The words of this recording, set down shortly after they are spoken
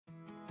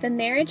The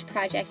Marriage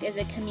Project is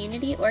a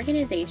community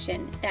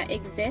organization that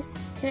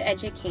exists to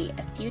educate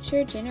a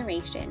future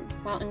generation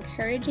while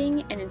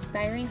encouraging and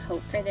inspiring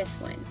hope for this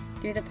one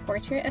through the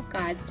portrait of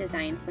God's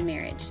design for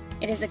marriage.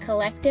 It is a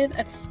collective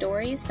of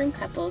stories from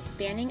couples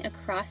spanning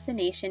across the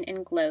nation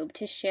and globe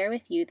to share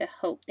with you the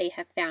hope they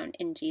have found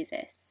in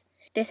Jesus.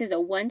 This is a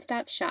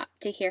one-stop shop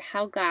to hear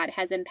how God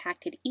has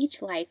impacted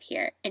each life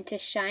here and to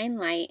shine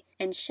light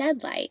and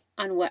shed light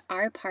on what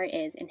our part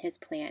is in His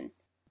plan.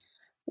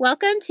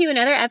 Welcome to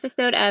another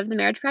episode of the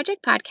Marriage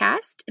Project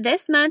podcast.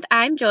 This month,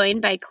 I'm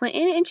joined by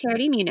Clinton and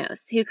Charity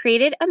Munoz, who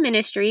created a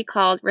ministry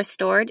called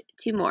Restored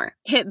to More.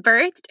 It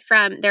birthed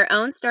from their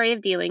own story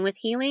of dealing with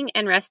healing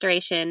and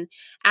restoration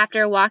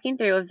after walking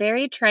through a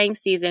very trying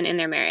season in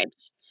their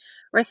marriage.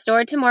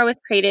 Restored to More was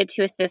created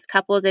to assist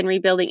couples in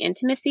rebuilding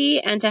intimacy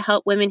and to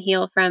help women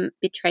heal from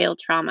betrayal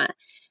trauma.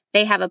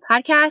 They have a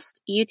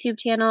podcast, YouTube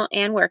channel,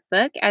 and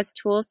workbook as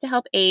tools to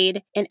help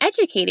aid in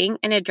educating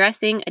and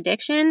addressing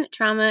addiction,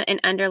 trauma,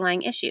 and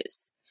underlying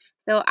issues.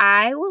 So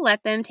I will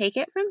let them take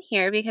it from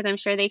here because I'm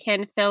sure they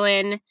can fill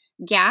in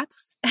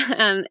gaps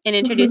in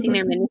introducing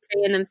their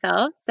ministry and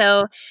themselves.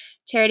 So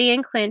Charity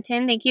and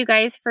Clinton, thank you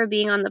guys for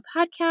being on the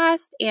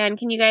podcast. And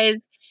can you guys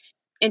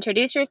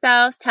introduce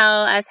yourselves,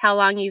 tell us how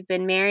long you've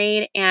been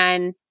married,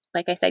 and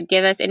like I said,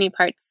 give us any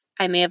parts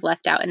I may have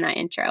left out in that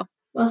intro.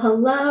 Well,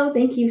 hello.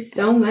 Thank you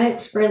so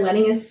much for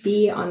letting us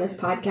be on this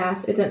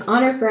podcast. It's an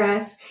honor for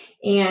us.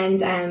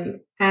 And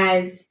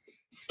as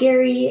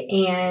scary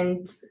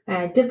and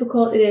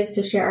difficult it is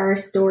to share our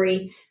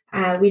story,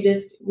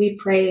 we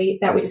pray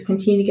that we just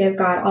continue to give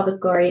God all the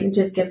glory, and it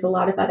just gives a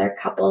lot of other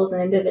couples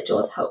and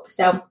individuals hope.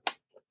 So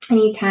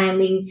anytime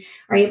we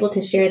are able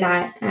to share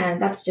that,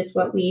 that's just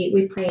what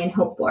we pray and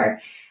hope for.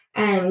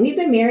 We've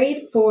been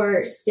married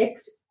for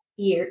 6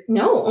 years.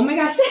 No, oh my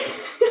gosh.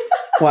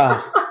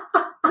 Wow.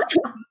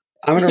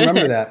 I'm going to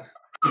remember that.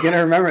 I'm going to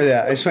remember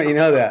that. I just want you to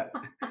know that.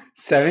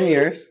 7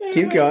 years.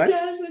 Keep going.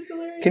 Gosh, that's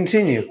hilarious.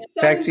 Continue.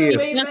 Back to you.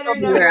 Way better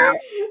number.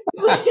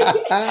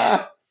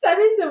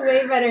 7's a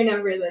way better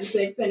number than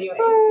 6 anyway.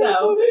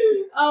 So,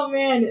 oh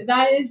man,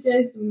 that is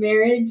just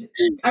marriage.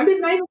 I'm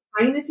just not even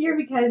trying this year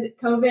because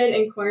COVID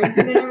and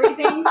quarantine and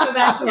everything. So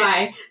that's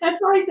why. That's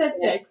why I said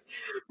 6.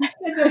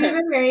 So we've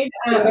been married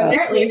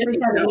apparently for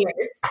 7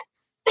 years.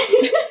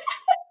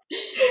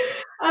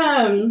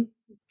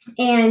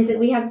 And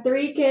we have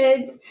 3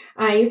 kids.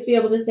 I used to be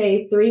able to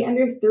say 3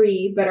 under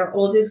 3, but our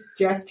oldest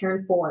just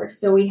turned 4.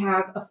 So we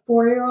have a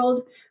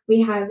 4-year-old,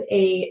 we have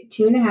a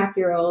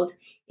 2.5-year-old,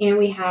 and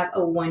we have a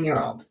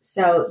 1-year-old.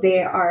 So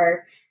they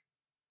are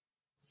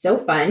so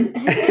fun.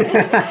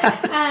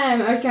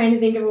 I was trying to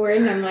think of a word,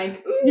 and I'm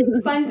like,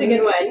 fun's a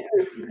good one.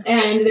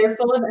 And they're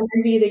full of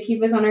energy. They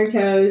keep us on our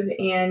toes,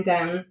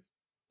 and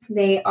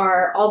they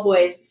are all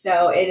boys.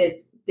 So it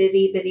is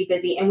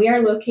busy. And we are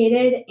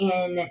located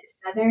in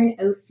Southern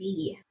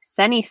OC.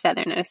 Sunny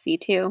Southern OC,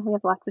 too. We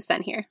have lots of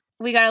sun here.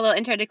 We got a little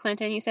intro to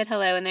Clinton. You said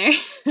hello in there.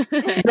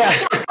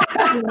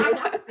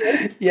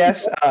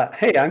 Yes.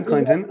 Hey, I'm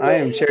Clinton. I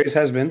am Cherry's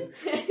husband.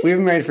 We've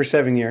been married for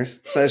 7 years,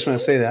 so I just want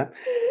to say that.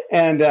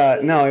 And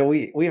no,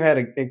 we've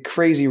had a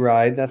crazy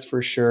ride, that's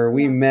for sure.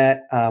 We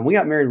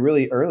got married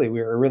really early.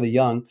 We were really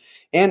young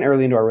and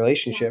early into our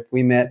relationship.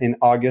 We met in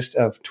August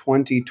of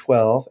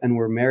 2012 and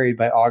were married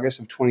by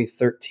August of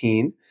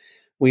 2013.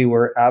 We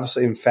were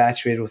absolutely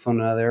infatuated with one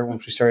another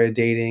once we started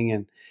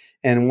dating,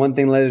 and one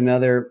thing led to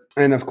another.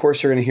 And of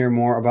course, you're going to hear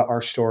more about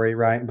our story,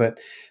 right? But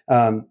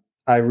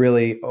I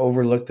really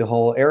overlooked the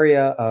whole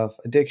area of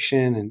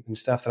addiction and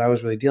stuff that I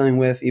was really dealing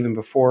with even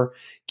before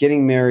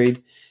getting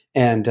married.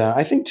 And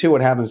I think too,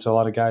 what happens to a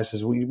lot of guys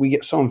is we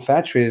get so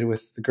infatuated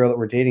with the girl that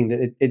we're dating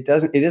that it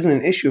isn't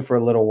an issue for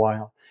a little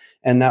while.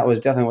 And that was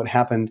definitely what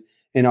happened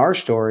in our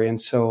story. And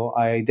so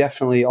I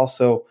definitely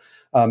also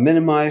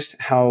minimized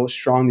how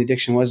strong the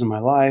addiction was in my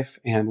life.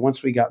 And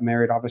once we got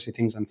married, obviously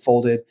things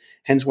unfolded.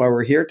 Hence why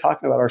we're here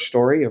talking about our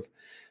story of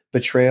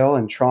betrayal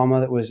and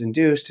trauma that was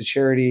induced to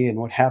Charity and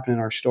what happened in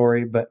our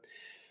story. But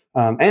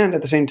and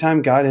at the same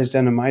time, God has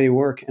done a mighty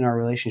work in our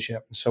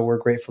relationship. So we're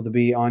grateful to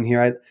be on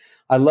here.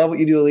 I love what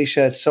you do,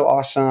 Alicia. It's so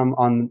awesome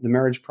on the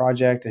Marriage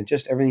Project and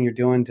just everything you're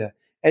doing to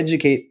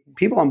educate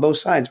people on both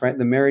sides, right?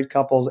 The married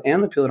couples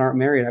and the people that aren't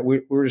married.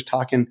 We were just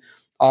talking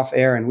off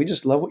air, and we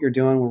just love what you're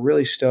doing. We're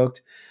really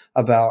stoked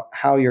about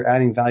how you're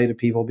adding value to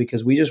people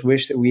because we just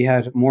wish that we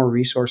had more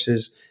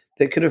resources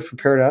that could have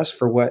prepared us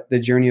for what the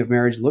journey of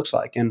marriage looks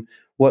like and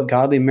what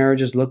godly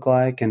marriages look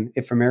like. And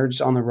if a marriage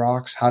is on the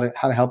rocks, how to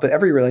help it.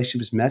 Every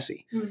relationship is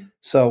messy.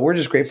 So we're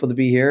just grateful to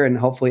be here and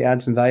hopefully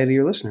add some value to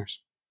your listeners.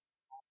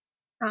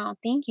 Oh,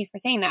 thank you for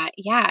saying that.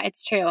 Yeah,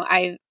 it's true.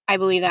 I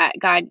believe that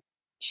God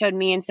showed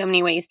me in so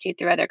many ways too,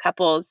 through other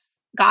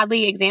couples,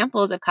 godly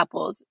examples of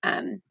couples,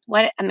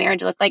 what a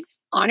marriage looked like,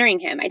 honoring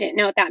Him. I didn't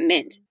know what that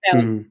meant.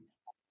 So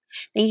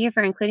thank you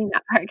for including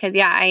that part. Because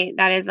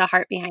that is the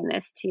heart behind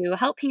this, to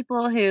help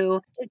people who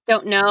just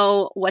don't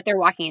know what they're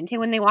walking into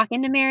when they walk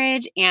into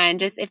marriage. And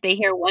just if they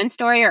hear one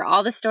story or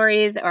all the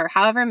stories or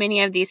however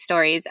many of these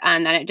stories,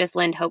 that it just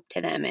lend hope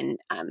to them and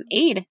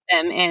aid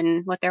them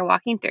in what they're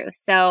walking through.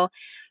 So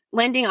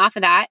lending off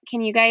of that,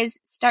 can you guys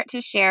start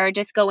to share,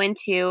 just go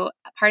into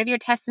part of your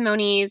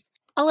testimonies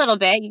a little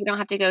bit? You don't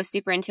have to go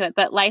super into it,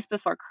 but life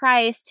before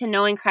Christ to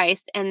knowing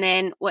Christ, and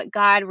then what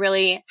God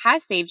really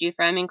has saved you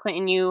from. And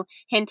Clinton, you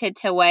hinted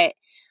to what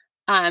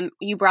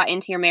you brought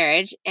into your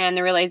marriage and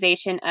the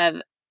realization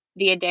of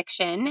the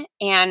addiction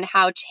and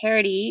how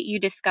Charity, you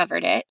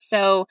discovered it.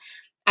 So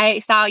I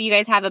saw you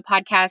guys have a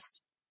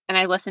podcast and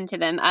I listened to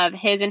them of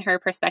his and her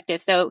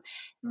perspective. So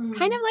kind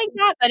of like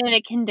that, but in a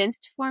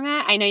condensed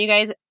format. I know you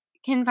guys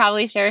can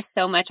probably share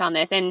so much on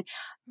this, and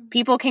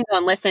people can go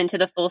and listen to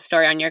the full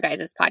story on your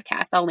guys'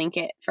 podcast. I'll link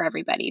it for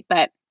everybody,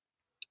 but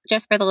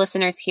just for the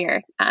listeners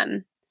here,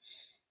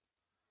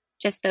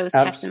 just those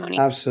testimonies.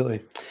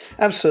 Absolutely.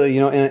 In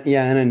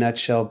a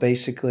nutshell,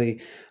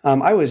 basically, I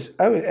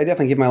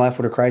definitely gave my life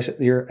over to Christ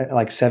at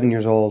like 7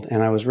 years old,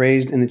 and I was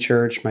raised in the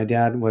church. My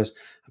dad was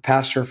a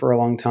pastor for a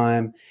long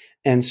time.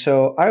 And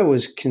so I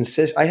was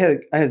I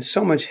had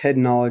so much head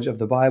knowledge of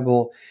the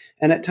Bible.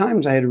 And at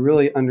times I had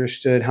really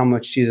understood how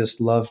much Jesus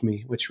loved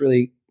me, which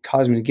really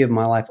caused me to give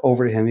my life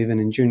over to him, even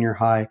in junior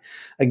high.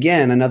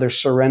 Again, another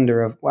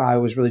surrender of, wow, I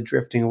was really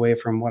drifting away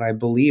from what I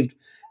believed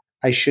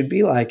I should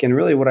be like, and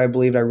really what I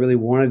believed I really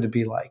wanted to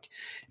be like.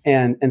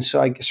 And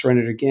so I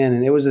surrendered again.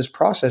 And it was this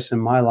process in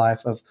my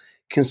life of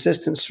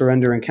consistent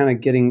surrender and kind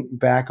of getting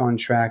back on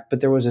track.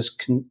 But there was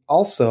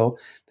also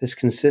this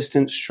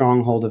consistent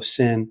stronghold of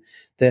sin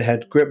that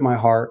had gripped my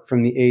heart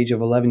from the age of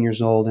 11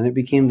 years old. And it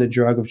became the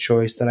drug of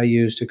choice that I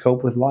used to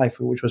cope with life,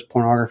 which was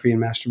pornography and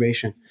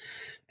masturbation.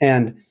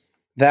 And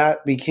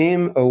that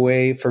became a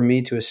way for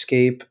me to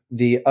escape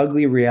the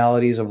ugly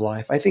realities of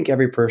life. I think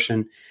every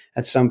person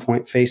at some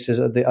point faces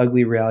the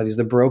ugly realities,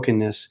 the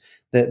brokenness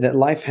that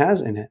life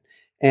has in it.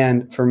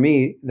 And for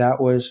me,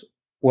 that was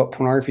what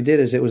pornography did.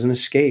 Is it was an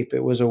escape.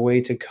 It was a way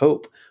to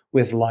cope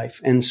with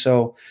life. And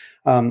so,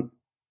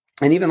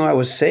 and even though I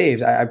was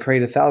saved, I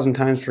prayed 1,000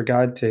 times for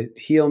God to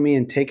heal me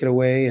and take it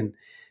away. And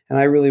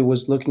I really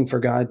was looking for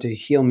God to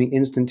heal me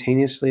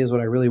instantaneously is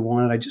what I really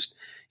wanted. I just,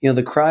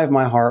 the cry of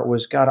my heart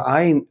was, God,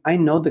 I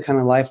know the kind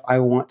of life I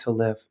want to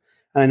live.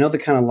 And I know the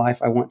kind of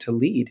life I want to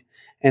lead.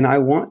 And I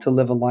want to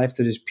live a life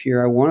that is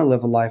pure. I want to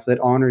live a life that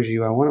honors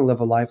you. I want to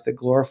live a life that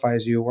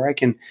glorifies you, where I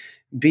can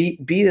be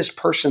this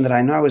person that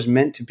I know I was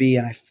meant to be.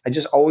 And I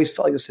just always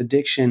felt like this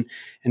addiction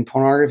and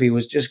pornography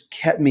was just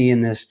kept me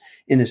in this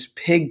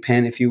pig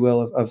pen, if you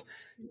will, of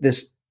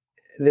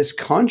this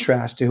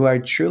contrast to who I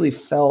truly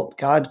felt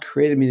God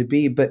created me to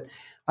be. But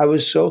I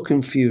was so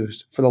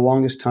confused for the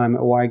longest time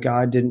at why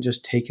God didn't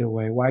just take it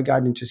away, why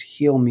God didn't just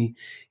heal me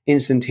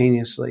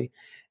instantaneously.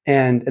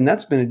 And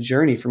that's been a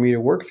journey for me to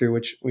work through,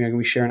 which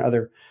we share in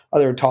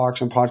other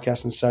talks and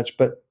podcasts and such.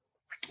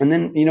 And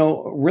then,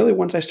 really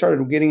once I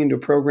started getting into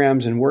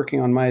programs and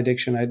working on my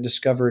addiction, I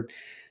discovered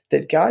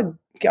that God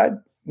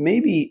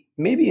maybe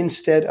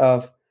instead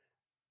of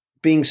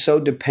being so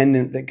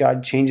dependent that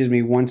God changes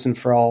me once and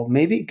for all,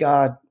 maybe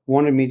God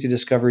wanted me to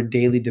discover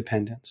daily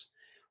dependence,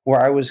 where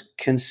I was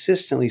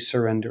consistently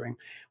surrendering,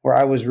 where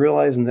I was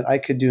realizing that I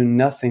could do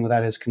nothing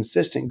without his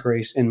consistent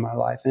grace in my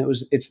life. And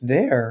it's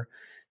there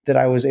that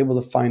I was able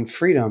to find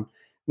freedom.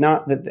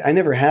 Not that I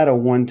never had a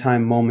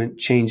one-time moment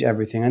change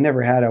everything. I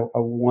never had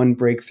a one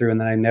breakthrough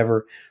and then I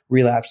never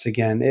relapsed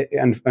again.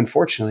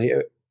 Unfortunately,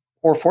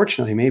 or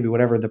fortunately, maybe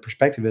whatever the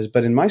perspective is.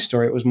 But in my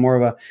story, it was more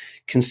of a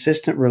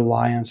consistent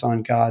reliance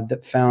on God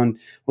that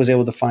was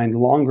able to find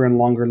longer and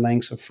longer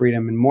lengths of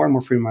freedom and more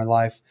freedom in my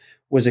life.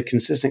 Was a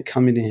consistent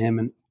coming to him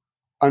and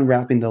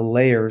unwrapping the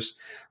layers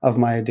of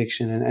my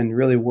addiction and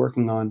really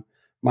working on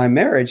my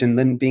marriage, and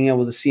then being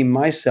able to see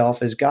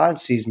myself as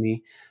God sees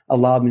me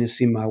allowed me to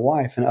see my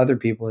wife and other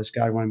people as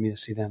God wanted me to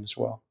see them as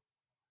well.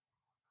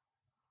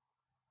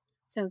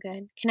 So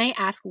good. Can I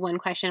ask one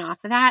question off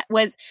of that?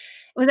 Was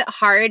it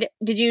hard?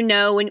 Did you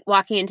know when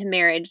walking into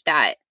marriage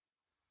that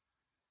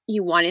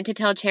you wanted to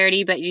tell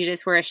Charity, but you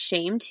just were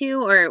ashamed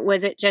to? Or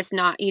was it just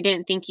not, you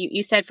didn't think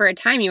you said for a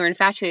time you were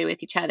infatuated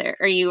with each other,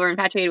 or you were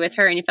infatuated with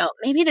her and you felt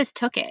maybe this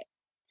took it,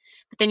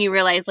 but then you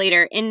realized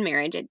later in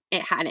marriage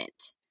it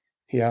hadn't.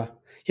 Yeah,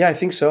 I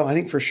think so. I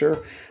think for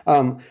sure.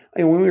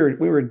 When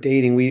we were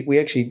dating, we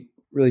actually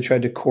really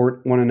tried to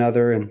court one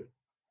another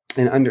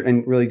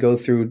and really go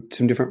through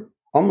some different,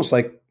 almost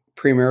like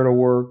premarital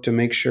work to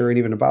make sure, and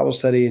even a Bible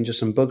study and just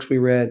some books we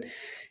read.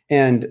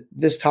 And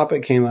this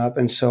topic came up.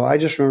 And so I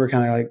just remember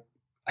kind of like,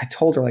 I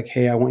told her like,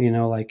 hey, I want you to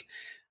know, like,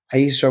 I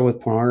used to struggle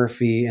with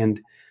pornography.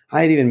 And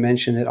I had even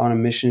mentioned that on a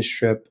missions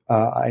trip,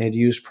 I had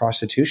used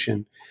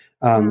prostitution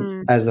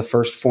as the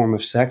first form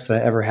of sex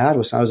that I ever had.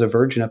 I was a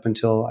virgin up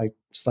until I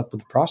slept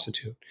with a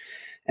prostitute.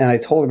 And I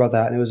told her about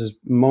that. And it was this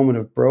moment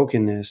of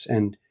brokenness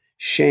and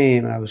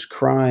shame. And I was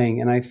crying.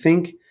 And I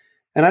think,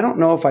 and I don't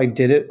know if I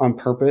did it on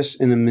purpose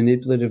in a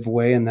manipulative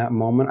way in that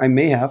moment. I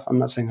may have. I'm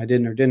not saying I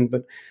didn't or didn't,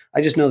 but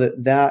I just know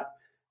that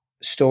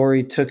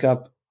story took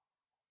up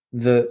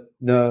the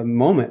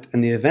moment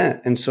and the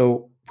event. And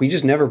so we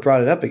just never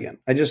brought it up again.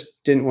 I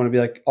just didn't want to be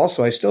like,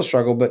 also, I still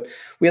struggle. But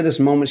we had this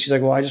moment. She's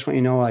like, well, I just want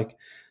you to know, like,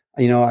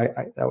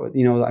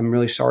 I'm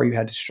really sorry you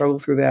had to struggle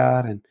through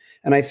that. And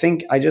And I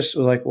think I just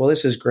was like, well,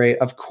 this is great.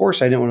 Of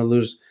course, I didn't want to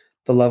lose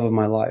the love of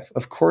my life.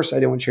 Of course, I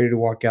didn't want Charity to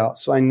walk out.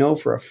 So I know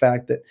for a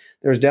fact that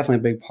there was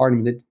definitely a big part of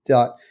me that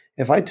thought,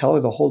 if I tell her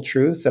the whole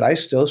truth, that I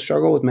still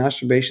struggle with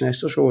masturbation, I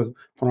still struggle with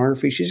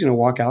pornography, she's going to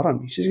walk out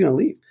on me. She's going to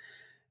leave.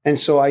 And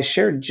so I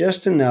shared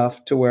just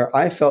enough to where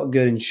I felt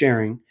good in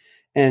sharing,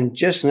 and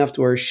just enough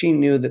to where she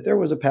knew that there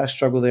was a past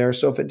struggle there.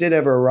 So if it did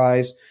ever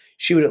arise,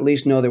 she would at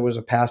least know there was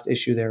a past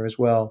issue there as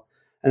well.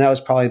 And that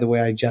was probably the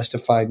way I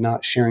justified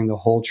not sharing the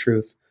whole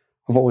truth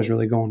of what was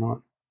really going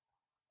on.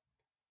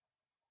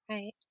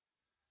 Right.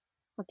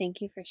 Well,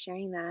 thank you for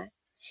sharing that.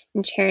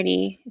 And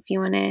Charity, if you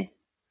want to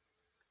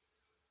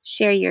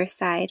share your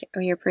side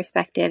or your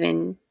perspective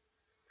and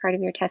part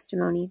of your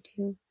testimony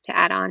to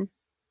add on.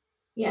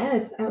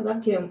 Yes, I would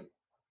love to.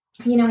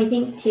 I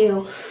think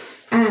too,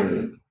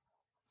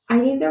 I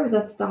think there was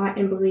a thought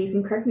and belief,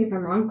 and correct me if I'm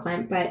wrong,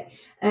 Clint, but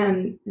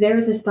there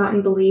was this thought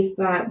and belief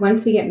that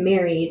once we get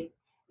married,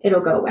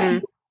 it'll go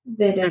away.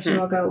 The addiction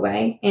will go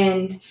away.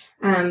 And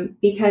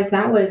because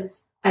that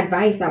was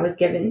advice that was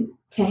given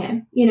to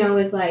him,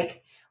 is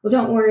like, well,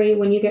 don't worry,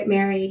 when you get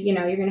married, you're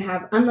going to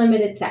have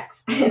unlimited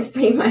sex. It's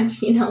pretty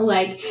much,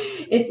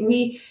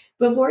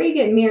 before you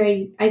get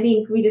married, I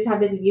think we just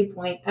have this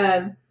viewpoint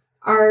of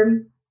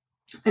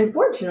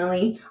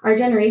unfortunately, our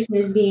generation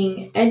is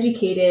being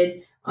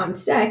educated on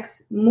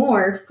sex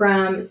more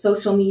from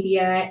social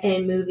media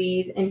and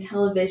movies and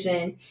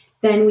television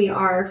than we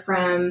are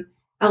from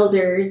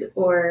elders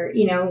or,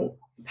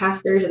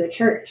 pastors of the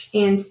church.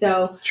 And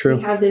so True.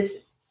 we have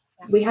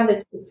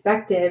this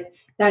perspective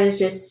that is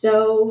just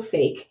so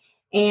fake.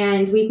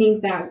 And we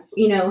think that,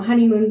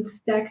 honeymoon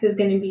sex is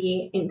going to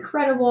be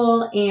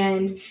incredible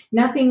and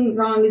nothing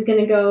wrong is going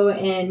to go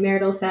in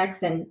marital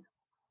sex. And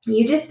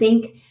you just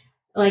think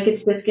like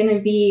it's just going to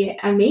be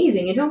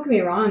amazing. And don't get me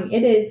wrong,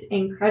 it is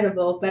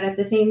incredible. But at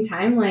the same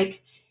time,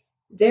 like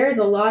there's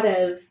a lot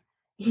of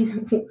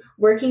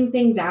working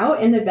things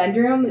out in the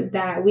bedroom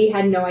that we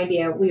had no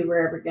idea we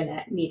were ever going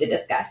to need to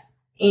discuss.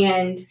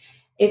 And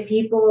if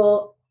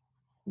people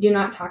do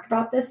not talk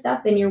about this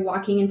stuff, then you're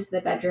walking into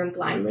the bedroom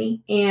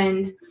blindly.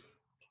 And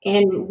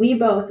we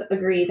both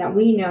agree that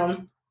we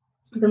know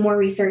the more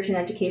research and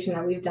education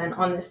that we've done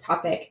on this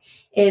topic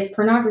is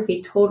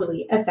pornography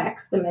totally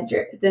affects the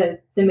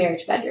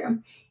marriage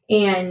bedroom.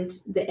 And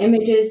the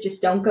images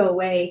just don't go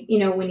away,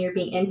 when you're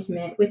being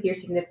intimate with your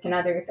significant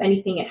other. If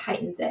anything, it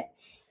heightens it.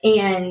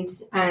 And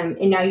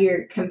now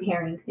you're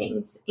comparing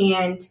things.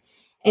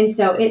 And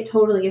so it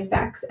totally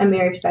affects a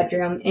marriage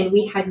bedroom. And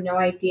we had no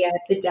idea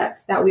the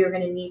depths that we were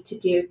going to need to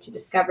do to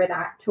discover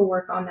that, to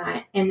work on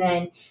that, and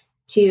then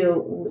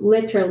to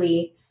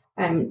literally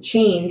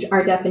change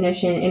our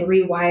definition and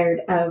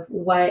rewired of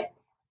what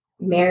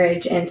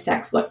marriage and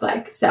sex look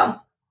like. So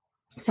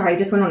sorry, I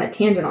just went on a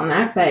tangent on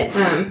that, but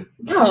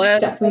no,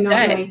 that's definitely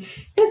not my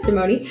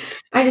testimony.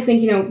 I just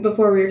think,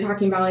 before we were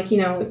talking about like,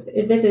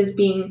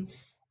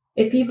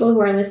 if people who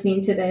are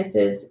listening to this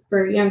is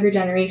for younger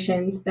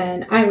generations,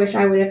 then I wish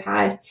I would have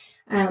had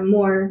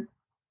more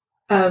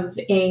of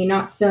a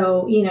not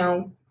so,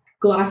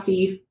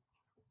 glossy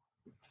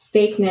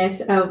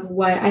fakeness of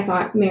what I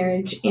thought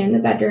marriage and the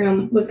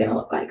bedroom was going to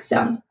look like.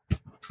 So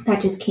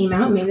that just came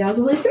out. Maybe that was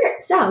the Holy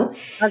Spirit. So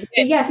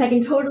yes, I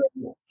can totally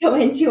go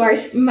into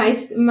my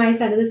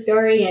side of the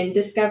story and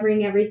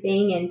discovering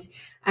everything.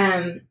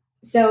 And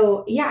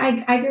so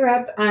yeah, I grew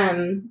up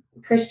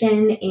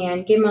Christian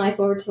and gave my life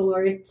over to the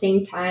Lord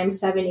same time,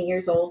 7, 8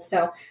 years old.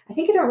 So I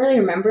think I don't really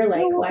remember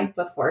like life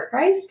before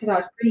Christ because I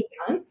was pretty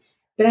young,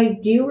 but I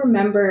do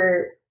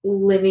remember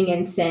living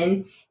in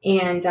sin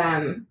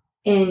and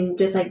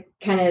just like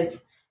kind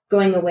of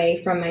going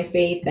away from my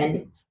faith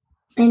and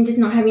just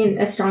not having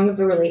as strong of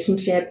a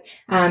relationship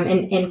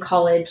in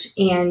college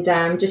and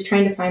just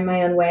trying to find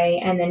my own way,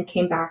 and then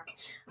came back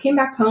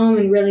home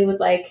and really was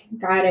like,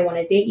 God, I want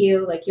to date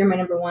you. Like, you're my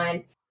number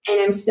one. And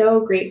I'm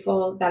so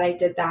grateful that I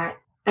did that.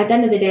 At the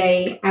end of the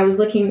day, I was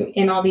looking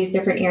in all these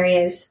different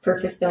areas for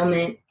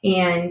fulfillment,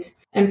 and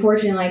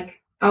unfortunately,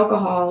 like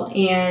alcohol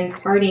and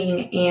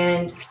partying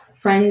and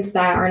friends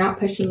that are not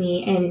pushing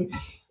me in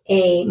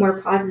a more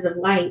positive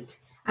light,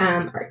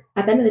 at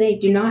the end of the day,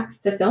 do not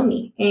fulfill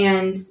me.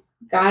 And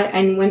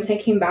once I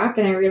came back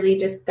and I really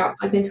just got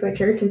plugged into a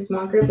church and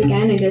small group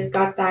again, I just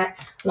got that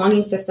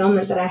longing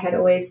fulfillment that I had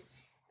always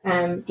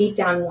deep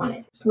down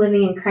wanted.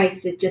 Living in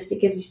Christ, it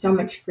gives you so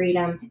much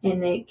freedom,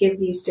 and it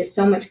gives you just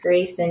so much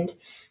grace. And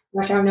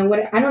gosh, I don't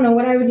know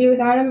what I would do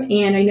without him.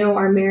 And I know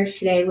our marriage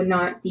today would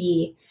not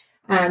be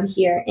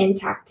here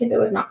intact if it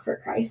was not for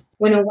Christ.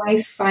 When a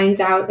wife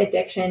finds out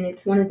addiction,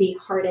 it's one of the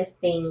hardest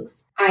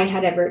things I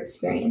had ever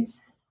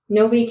experienced.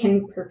 Nobody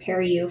can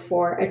prepare you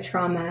for a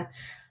trauma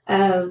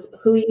of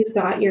who you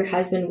thought your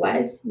husband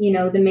was,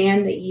 the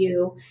man that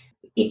you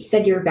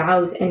said your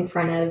vows in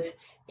front of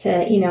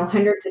to,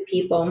 hundreds of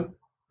people,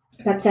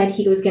 that said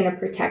he was going to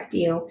protect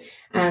you,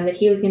 that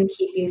he was going to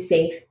keep you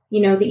safe,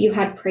 that you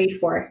had prayed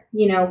for.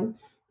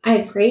 I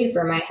had prayed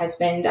for my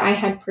husband. I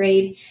had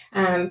prayed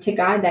to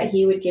God that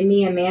he would give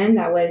me a man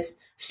that was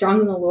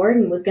strong in the Lord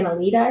and was going to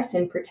lead us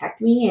and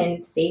protect me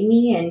and save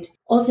me. And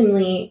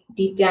ultimately,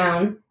 deep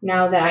down,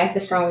 now that I have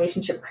a strong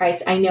relationship with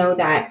Christ, I know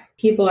that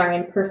people are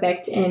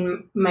imperfect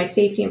and my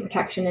safety and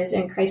protection is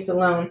in Christ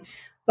alone.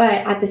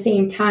 But at the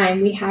same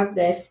time, we have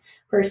this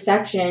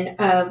perception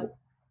of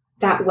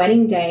that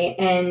wedding day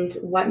and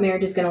what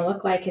marriage is going to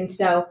look like. And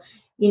so,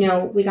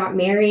 we got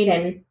married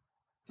and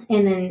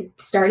then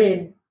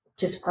started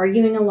just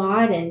arguing a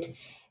lot. And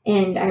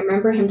I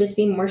remember him just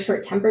being more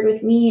short-tempered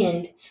with me.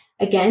 And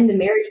again, the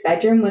marriage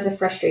bedroom was a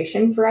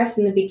frustration for us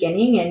in the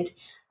beginning. And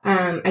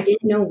I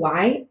didn't know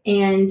why.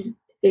 And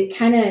it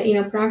kind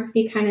of,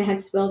 pornography kind of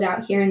had spilled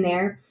out here and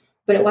there.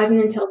 But it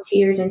wasn't until 2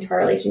 years into our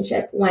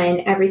relationship when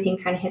everything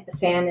kind of hit the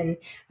fan and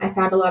I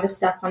found a lot of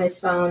stuff on his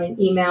phone and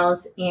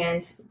emails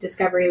and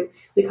discovery.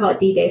 We call it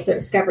D-Day. So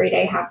Discovery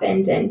Day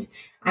happened and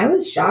I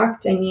was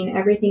shocked. I mean,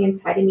 everything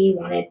inside of me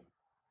wanted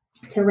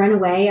to run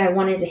away. I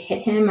wanted to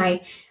hit him.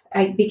 I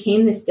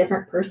became this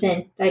different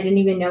person that I didn't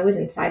even know was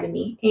inside of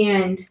me.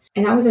 And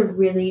that was a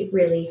really,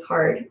 really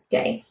hard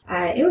day.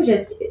 It was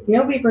just,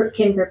 nobody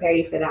can prepare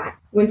you for that.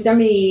 When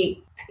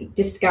somebody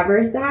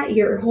discovers that,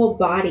 your whole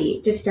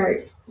body just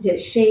starts to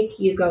shake.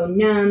 You go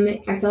numb.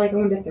 I felt like I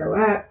wanted to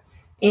throw up.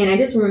 And I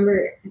just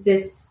remember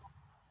this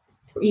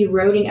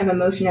eroding of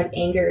emotion of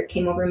anger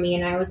came over me.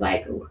 And I was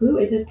like, who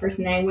is this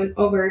person? And I went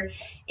over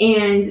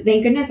and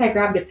thank goodness I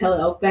grabbed a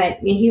pillow, but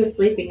he was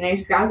sleeping and I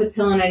just grabbed the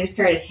pillow and I just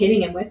started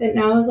hitting him with it.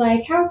 And I was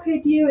like, how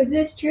could you? Is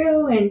this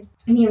true? And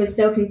he was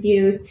so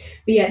confused,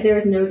 but yet there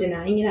was no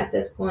denying it at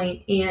this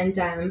point. And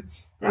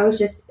that was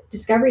just,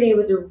 Discovery Day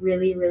was a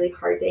really, really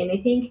hard day. And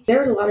I think there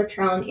was a lot of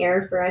trial and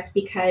error for us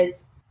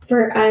because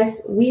for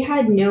us, we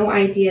had no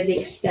idea the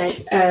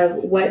extent of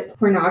what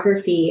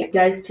pornography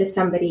does to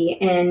somebody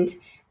and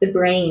the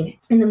brain.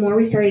 And the more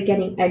we started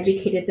getting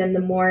educated, then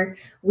the more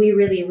we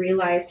really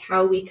realized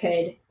how we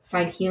could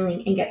find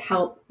healing and get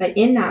help. But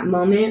in that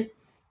moment,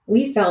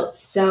 we felt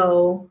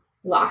so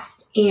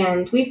lost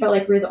and we felt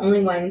like we were the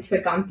only ones who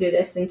had gone through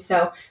this. And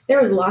so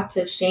there was lots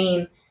of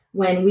shame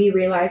when we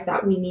realized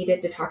that we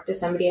needed to talk to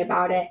somebody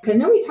about it because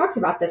nobody talks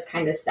about this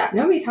kind of stuff.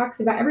 Nobody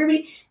talks about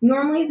everybody.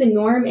 Normally the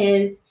norm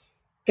is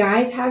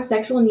guys have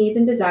sexual needs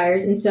and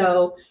desires. And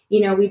so,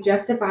 we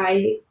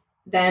justify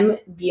them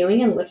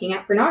viewing and looking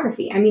at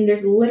pornography. I mean,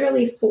 there's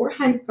literally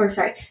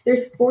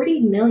there's 40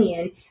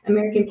 million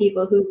American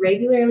people who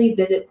regularly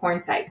visit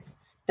porn sites.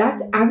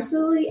 That's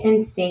absolutely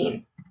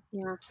insane.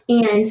 Yeah.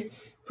 And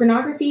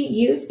pornography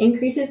use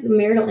increases the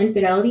marital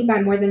infidelity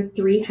by more than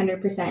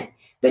 300%.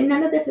 But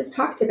none of this is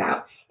talked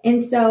about.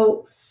 And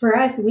so for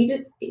us, we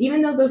just,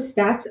 even though those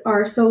stats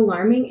are so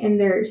alarming and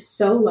they're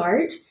so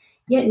large,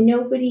 yet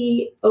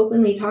nobody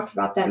openly talks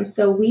about them.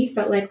 So we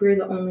felt like we were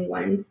the only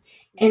ones.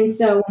 And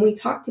so when we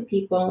talked to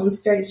people and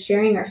started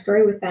sharing our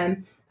story with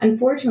them,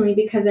 unfortunately,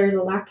 because there's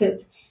a lack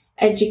of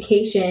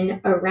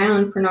education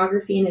around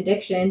pornography and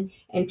addiction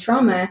and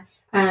trauma,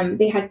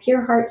 they had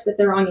pure hearts with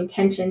the wrong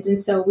intentions.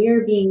 And so we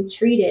were being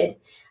treated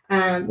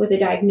with a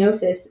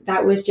diagnosis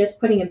that was just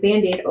putting a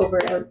Band-Aid over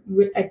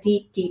a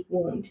deep, deep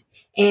wound.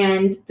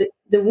 And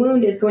the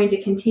wound is going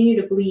to continue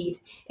to bleed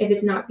if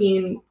it's not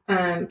being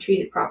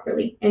treated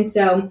properly. And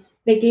so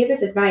they gave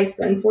us advice,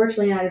 but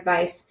unfortunately that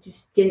advice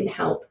just didn't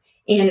help.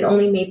 And it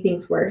only made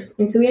things worse.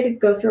 And so we had to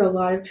go through a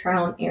lot of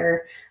trial and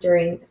error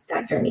during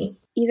that journey.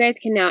 You guys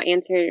can now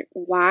answer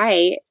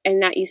why,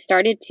 and that you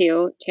started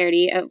to,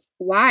 Charity, of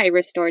why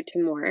Restored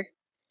to More.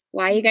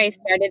 Why you guys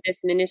started this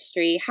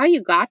ministry, how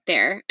you got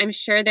there. I'm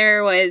sure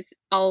there was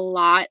a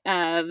lot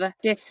of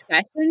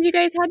discussions you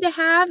guys had to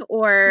have,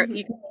 or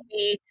you can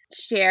maybe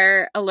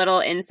share a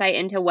little insight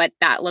into what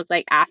that looked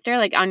like after,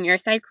 like on your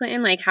side,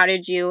 Clinton, like how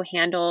did you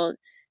handle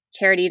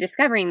Charity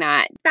discovering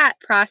that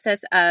process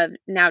of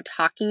now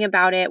talking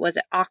about it? Was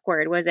it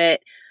awkward? Was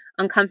it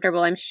uncomfortable?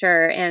 I'm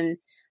sure. And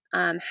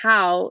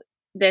how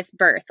this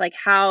birth, like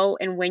how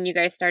and when you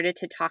guys started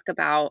to talk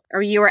about,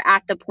 or you were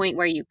at the point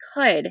where you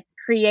could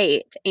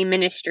create a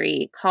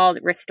ministry called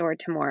Restored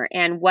to More,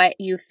 and what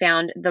you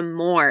found the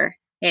more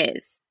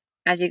is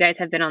as you guys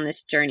have been on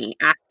this journey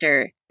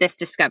after this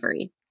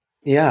discovery.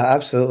 Yeah,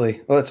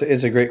 absolutely. Well,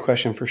 it's a great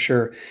question for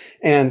sure.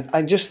 And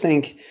I just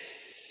think,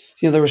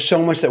 there was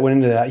so much that went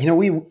into that.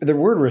 The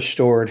word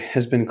restored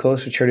has been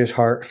close to Charity's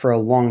heart for a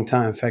long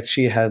time. In fact,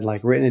 she had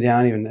written it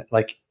down even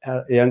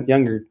at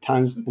younger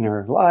times in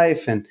her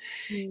life. And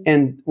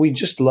we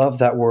just love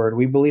that word.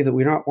 We believe that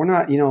we're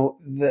not,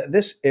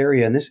 this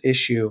area and this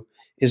issue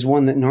is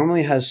one that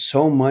normally has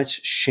so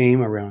much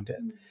shame around it.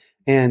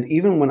 And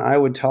even when I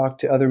would talk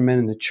to other men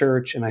in the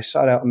church and I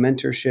sought out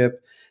mentorship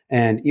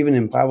and even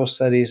in Bible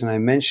studies and I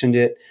mentioned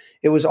it,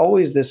 it was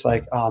always this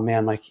oh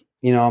man,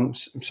 I'm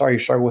sorry you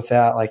struggle with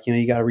that.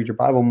 You got to read your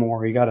Bible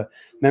more. You got to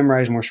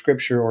memorize more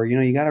scripture, or,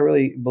 you got to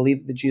really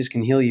believe that Jesus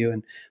can heal you.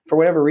 And for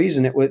whatever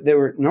reason, they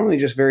were normally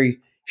just very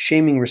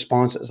shaming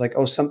responses like,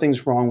 oh,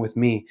 something's wrong with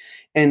me.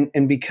 And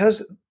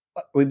because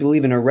we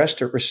believe in a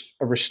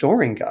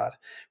restoring God,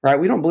 right?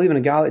 We don't believe in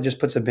a God that just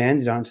puts a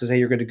Band-Aid on and says, hey,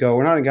 you're good to go.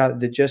 We're not a God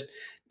that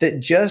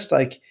just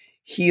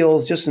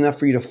heals just enough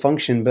for you to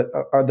function, but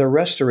are the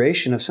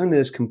restoration of something that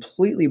is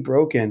completely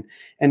broken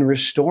and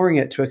restoring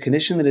it to a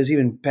condition that is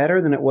even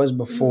better than it was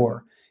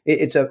before.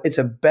 It's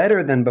a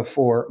better than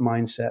before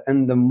mindset.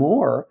 And the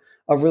more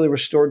of really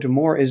restored to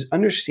more is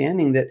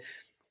understanding that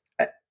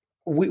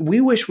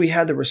we wish we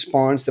had the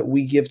response that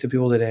we give to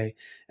people today.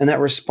 And that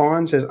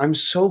response is, I'm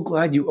so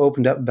glad you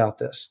opened up about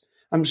this.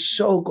 I'm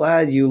so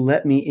glad you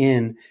let me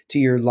in to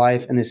your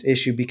life and this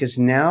issue, because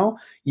now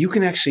you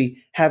can actually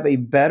have a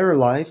better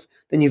life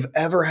than you've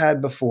ever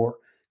had before.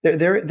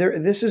 It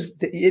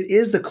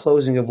is the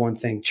closing of one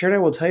thing. Charity, I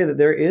will tell you that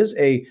there is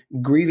a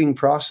grieving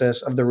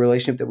process of the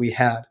relationship that we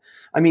had.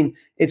 I mean,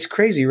 it's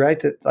crazy, right?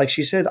 That, like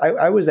she said,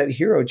 I was that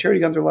hero. Charity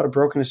gone through a lot of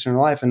brokenness in her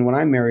life. And when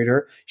I married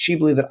her, she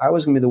believed that I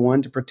was going to be the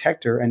one to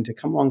protect her and to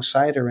come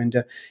alongside her and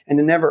to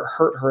never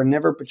hurt her and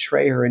never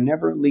betray her and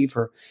never leave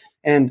her.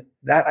 And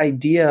that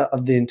idea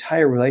of the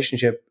entire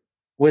relationship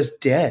was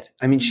dead.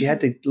 I mean, she had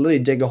to literally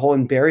dig a hole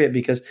and bury it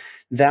because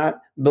that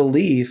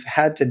belief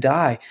had to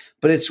die.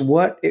 But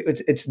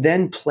it's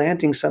then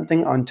planting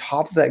something on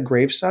top of that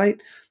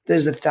gravesite that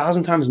is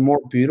 1,000 times more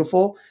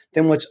beautiful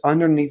than what's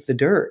underneath the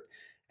dirt.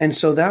 And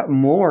so that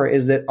more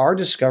is that our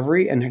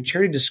discovery and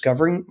Charity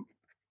discovering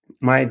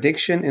my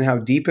addiction and how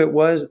deep it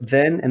was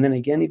then, and then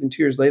again, even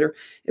 2 years later,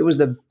 it was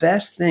the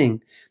best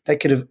thing that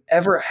could have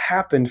ever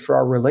happened for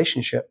our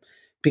relationship.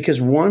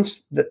 Because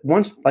once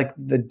like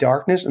the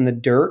darkness and the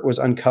dirt was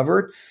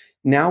uncovered,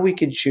 now we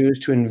could choose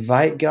to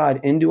invite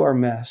God into our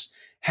mess,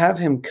 have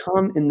him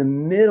come in the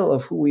middle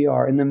of who we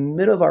are, in the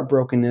middle of our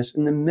brokenness,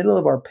 in the middle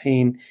of our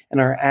pain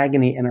and our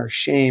agony and our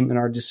shame and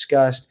our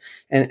disgust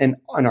and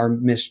our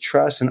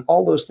mistrust and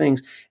all those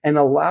things, and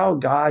allow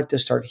God to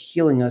start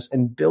healing us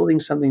and building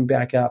something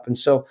back up. And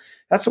so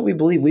that's what we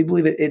believe. We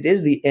believe it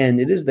is the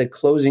end. It is the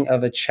closing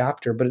of a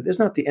chapter, but it is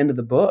not the end of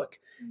the book.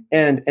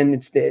 And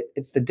it's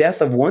the death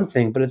of one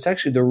thing, but it's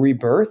actually the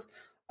rebirth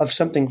of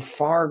something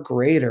far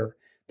greater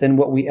than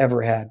what we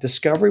ever had.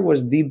 Discovery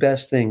was the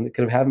best thing that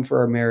could have happened for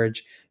our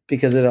marriage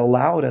because it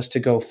allowed us to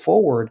go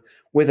forward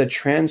with a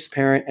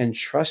transparent and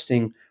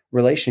trusting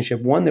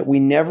relationship, one that we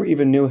never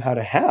even knew how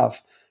to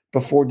have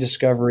before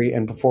discovery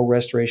and before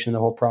restoration, the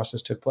whole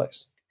process took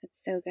place.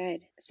 That's so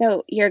good.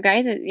 So your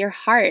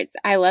hearts,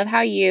 I love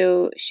how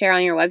you share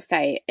on your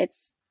website.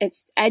 It's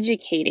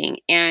educating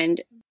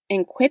and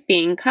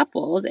equipping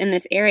couples in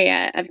this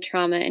area of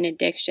trauma and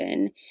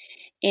addiction.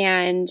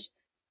 And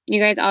you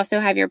guys also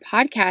have your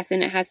podcast,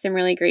 and it has some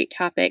really great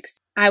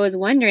topics. I was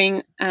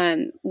wondering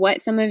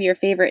what some of your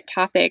favorite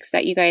topics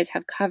that you guys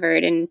have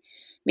covered, and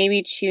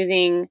maybe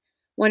choosing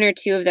one or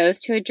two of those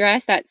to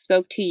address that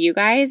spoke to you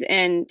guys,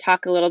 and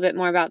talk a little bit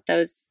more about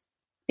those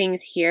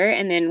things here.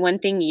 And then one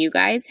thing you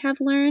guys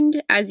have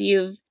learned as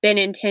you've been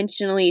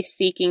intentionally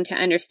seeking to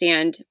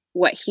understand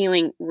what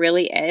healing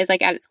really is,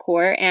 like at its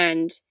core,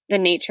 and the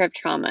nature of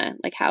trauma,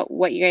 like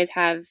what you guys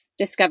have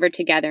discovered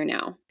together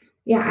now.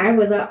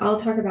 Yeah, I'll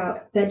talk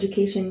about the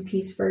education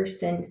piece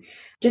first. And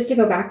just to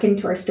go back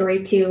into our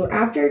story too,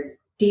 after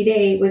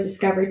D-Day was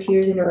discovered 2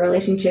 years into a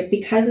relationship,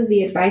 because of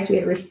the advice we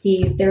had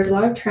received, there was a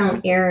lot of trial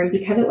and error. And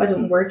because it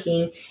wasn't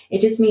working, it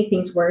just made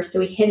things worse. So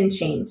we hid in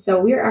shame. So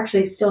we were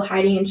actually still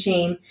hiding in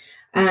shame,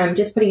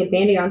 just putting a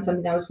Band-Aid on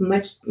something that was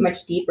much,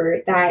 much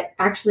deeper, that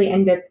actually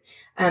ended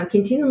up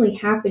continually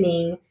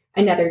happening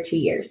another 2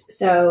 years.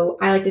 So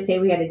I like to say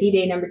we had a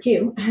D-Day number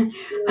 2,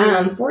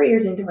 4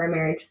 years into our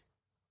marriage.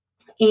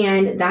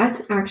 And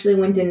that's actually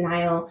when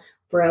denial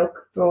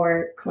broke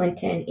for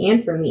Clinton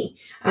and for me,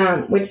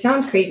 which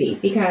sounds crazy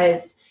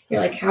because you're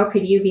like, how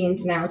could you be in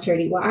denial,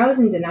 Charity? Well, I was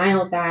in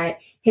denial that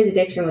his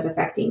addiction was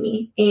affecting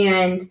me.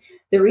 And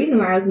the reason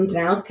why I was in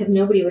denial is because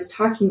nobody was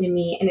talking to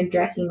me and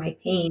addressing my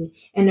pain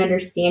and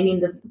understanding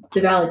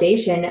the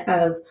validation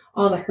of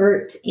all the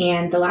hurt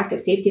and the lack of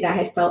safety that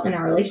I had felt in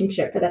our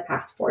relationship for the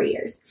past 4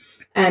 years.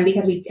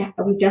 Because we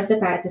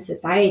justify as a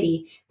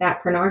society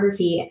that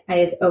pornography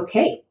is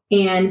okay,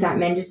 and that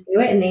men just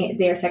do it, and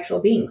they are sexual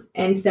beings.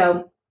 And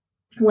so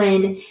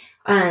when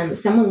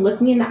someone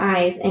looked me in the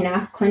eyes and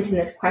asked Clinton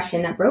this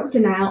question that broke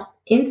denial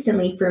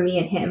instantly for me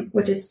and him,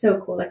 which is so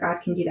cool that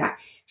God can do that.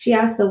 She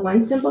asked the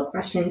one simple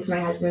question to my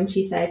husband.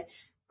 She said,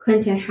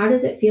 Clinton, how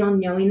does it feel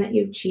knowing that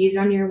you've cheated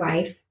on your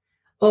wife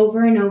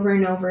over and over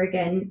and over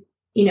again,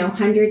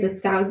 hundreds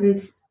of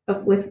thousands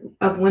of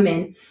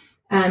women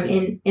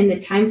in the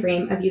time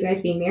frame of you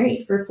guys being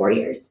married for 4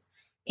 years?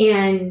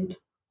 And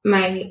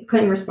my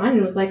Clinton responded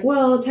and was like,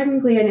 well,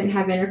 technically I didn't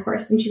have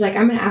intercourse. And she's like,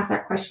 I'm going to ask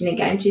that question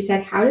again. She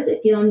said, how does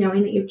it feel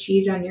knowing that you've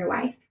cheated on your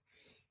wife?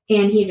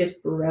 And he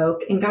just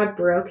broke, and God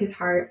broke his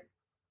heart.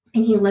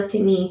 And he looked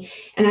at me,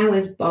 and I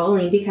was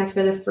bawling because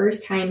for the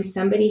first time,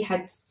 somebody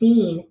had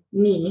seen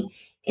me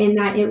and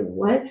that it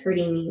was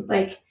hurting me.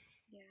 Like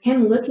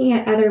him looking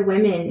at other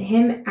women,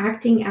 him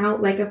acting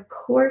out like, of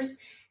course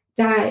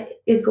that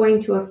is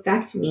going to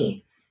affect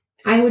me.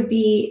 I would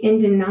be in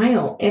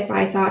denial if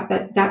I thought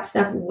that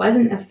stuff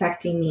wasn't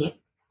affecting me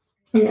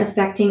and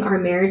affecting our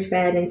marriage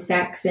bed and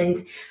sex.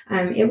 And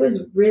it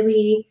was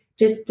really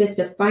just this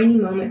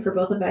defining moment for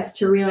both of us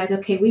to realize,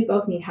 okay, we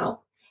both need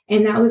help.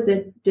 And that was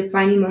the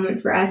defining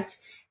moment for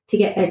us to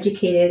get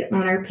educated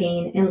on our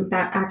pain. And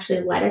that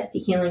actually led us to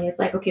healing. Is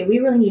like, okay, we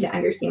really need to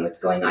understand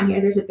what's going on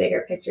here. There's a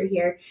bigger picture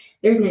here.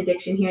 There's an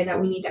addiction here that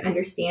we need to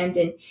understand.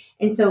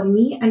 And so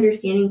me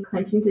understanding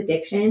Clinton's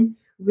addiction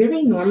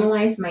really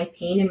normalized my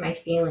pain and my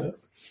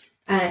feelings.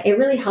 It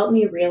really helped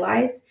me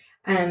realize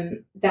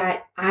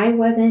that I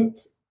wasn't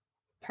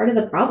part of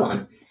the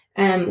problem.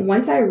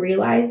 Once I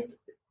realized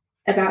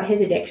about his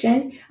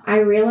addiction, I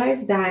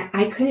realized that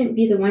I couldn't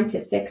be the one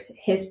to fix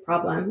his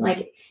problem.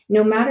 Like,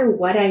 no matter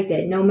what I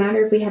did, no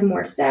matter if we had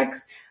more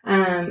sex,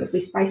 if we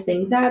spiced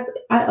things up,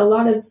 a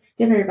lot of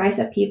different advice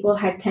that people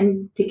had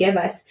tended to give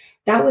us,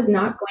 that was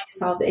not going to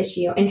solve the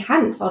issue and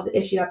hadn't solved the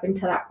issue up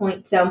until that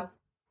point. So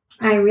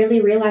I really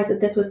realized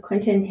that this was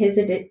Clinton, his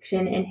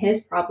addiction and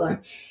his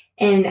problem.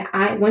 And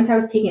once I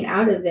was taken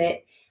out of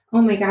it,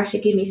 oh my gosh,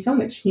 it gave me so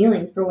much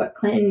healing for what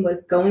Clinton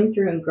was going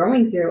through and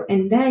growing through.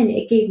 And then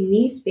it gave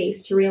me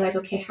space to realize,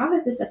 okay, how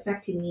has this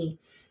affected me?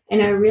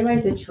 And I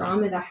realized the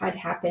trauma that had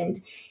happened,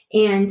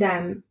 and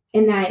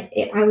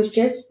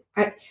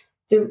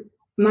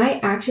my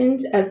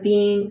actions of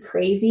being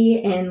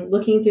crazy and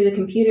looking through the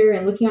computer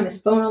and looking on his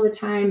phone all the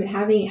time and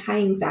having high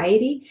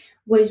anxiety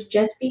was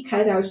just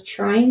because I was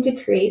trying to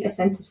create a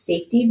sense of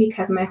safety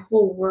because my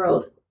whole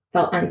world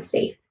felt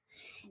unsafe.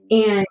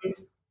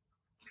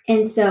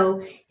 And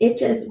so it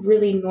just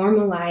really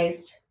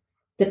normalized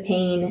the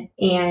pain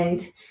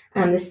and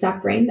the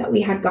suffering that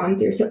we had gone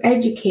through. So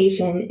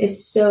education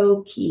is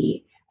so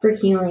key for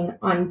healing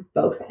on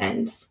both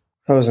ends.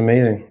 That was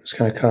amazing. Just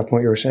kind of caught up on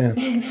what you were saying.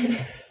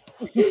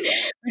 We're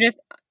just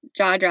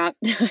jaw dropped.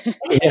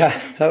 Yeah,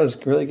 that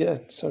was really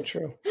good. So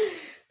true.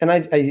 And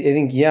I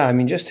think, yeah, I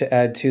mean, just to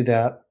add to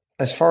that,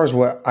 as far as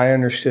what I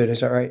understood,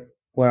 is that right?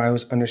 What I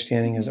was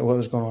understanding is what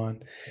was going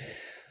on.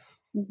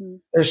 Mm-hmm.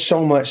 There's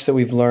so much that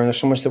we've learned. There's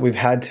so much that we've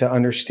had to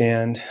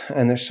understand.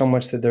 And there's so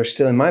much that there's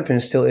still, in my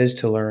opinion, still is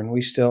to learn.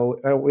 We don't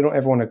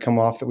ever want to come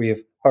off that we have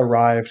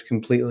arrived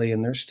completely.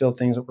 And there's still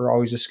things that we're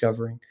always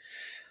discovering.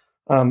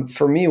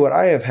 For me, what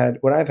I've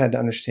had to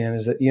understand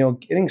is that,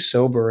 getting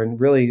sober and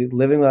really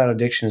living without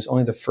addiction is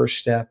only the first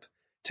step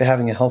to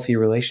having a healthy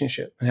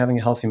relationship and having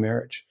a healthy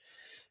marriage.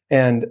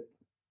 And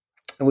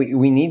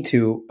we need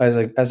to,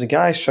 as a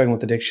guy struggling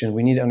with addiction,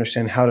 we need to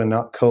understand how to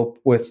not cope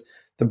with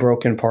the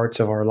broken parts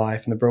of our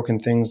life and the broken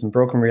things and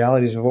broken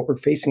realities of what we're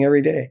facing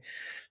every day.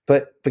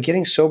 But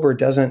getting sober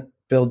doesn't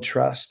build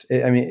trust.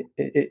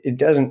 It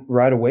doesn't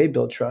right away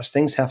build trust.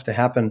 Things have to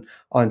happen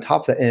on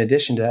top of that. In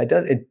addition to that,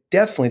 it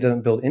definitely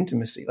doesn't build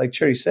intimacy. Like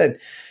Charity said,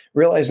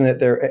 realizing that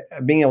they're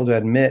being able to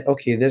admit,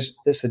 okay,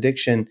 this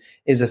addiction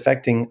is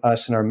affecting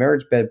us in our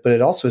marriage bed, but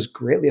it also is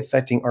greatly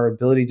affecting our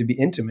ability to be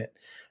intimate.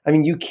 I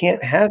mean, you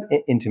can't have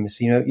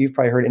intimacy. You've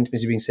probably heard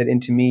intimacy being said,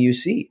 "Into me you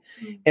see,"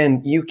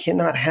 and you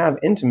cannot have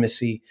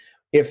intimacy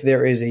if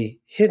there is a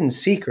hidden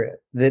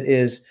secret that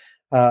is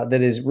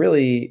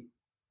really,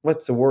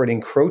 what's the word,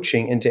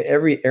 encroaching into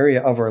every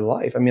area of our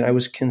life. I mean, I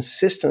was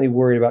consistently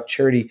worried about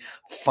Charity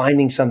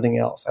finding something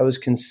else. I was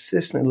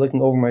consistently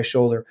looking over my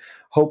shoulder,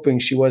 hoping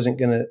she wasn't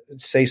going to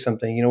say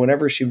something.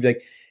 Whenever she would be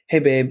like, "Hey,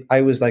 babe,"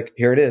 I was like,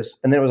 "Here it is,"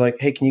 and then it was like,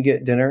 "Hey, can you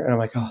get dinner?" And I'm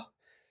like, "Oh,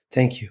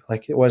 thank you."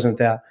 Like, it wasn't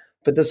that.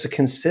 But that's a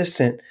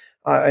consistent,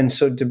 and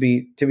so to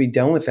be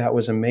done with that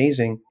was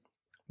amazing.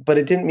 But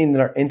it didn't mean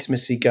that our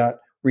intimacy got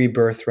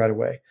rebirthed right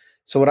away.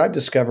 So what I've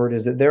discovered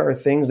is that there are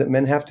things that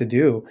men have to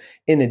do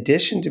in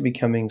addition to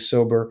becoming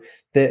sober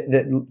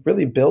that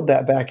really build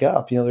that back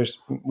up.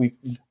 We've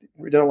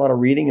done a lot of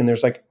reading, and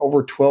there's like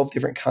over 12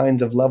 different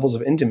kinds of levels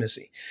of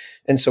intimacy.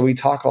 And so we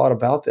talk a lot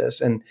about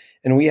this, and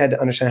we had to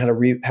understand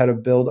how to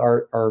build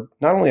our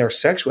not only our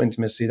sexual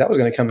intimacy, that was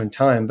going to come in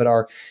time, but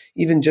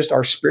even just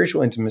our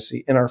spiritual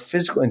intimacy and our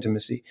physical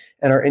intimacy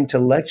and our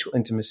intellectual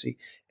intimacy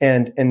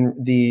and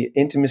the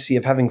intimacy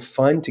of having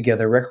fun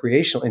together,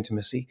 recreational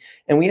intimacy.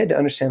 And we had to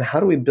understand,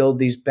 how do we build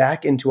these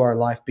back into our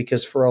life?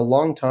 Because for a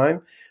long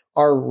time,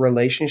 our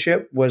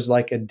relationship was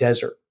like a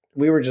desert.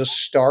 We were just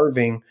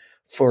starving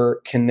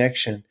for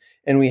connection.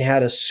 And we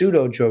had a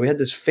pseudo joy. We had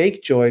this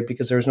fake joy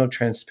because there was no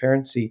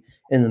transparency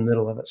in the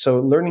middle of it. So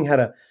learning how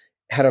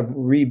to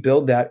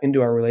rebuild that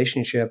into our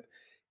relationship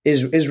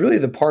is really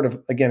the part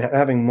of, again,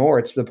 having more.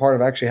 It's the part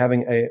of actually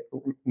having a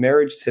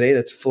marriage today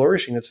that's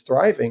flourishing, that's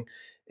thriving,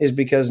 is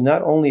because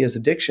not only is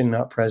addiction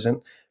not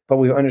present, but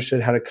we've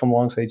understood how to come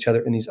alongside each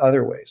other in these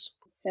other ways.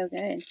 So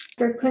good.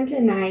 For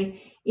Clinton and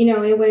I,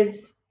 it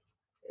was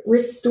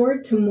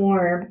restored to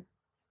more.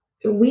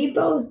 We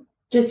both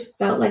just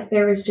felt like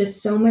there was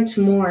just so much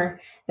more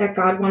that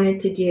God wanted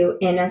to do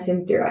in us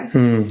and through us.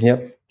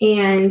 Yep.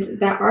 And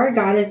that our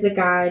God is the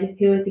God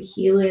who is a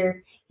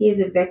healer. He is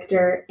a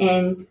victor.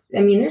 And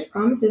there's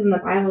promises in the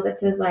Bible that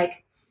says,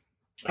 like,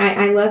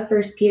 I love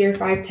 1 Peter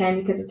 5:10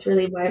 because it's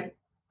really what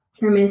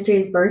our ministry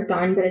is birthed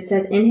on. But it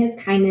says, "In his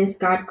kindness,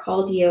 God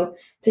called you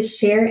to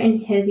share in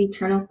his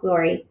eternal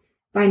glory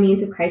by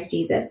means of Christ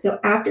Jesus. So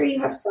after you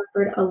have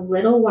suffered a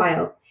little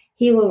while,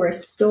 he will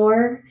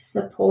restore,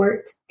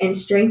 support, and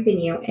strengthen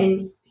you,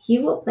 and he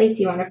will place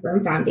you on a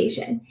firm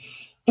foundation."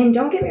 And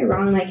don't get me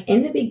wrong, like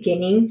in the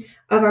beginning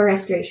of our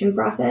restoration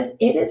process,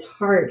 it is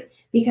hard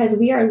because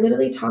we are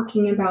literally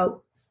talking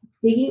about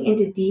digging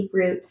into deep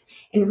roots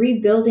and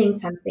rebuilding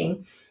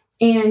something.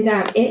 And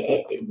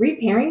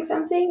repairing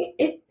something,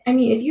 I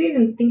mean, if you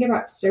even think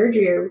about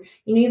surgery, or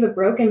you have a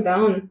broken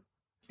bone,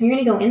 you're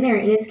going to go in there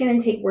and it's going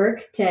to take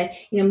work to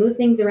move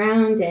things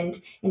around and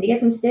to get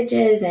some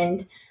stitches,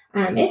 and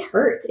it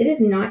hurts. It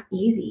is not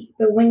easy.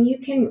 But when you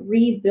can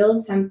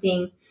rebuild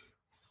something,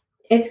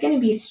 it's going to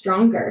be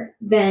stronger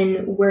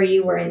than where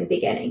you were in the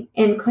beginning.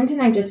 And Clint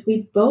and I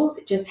we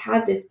both just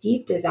had this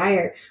deep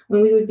desire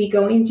when we would be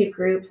going to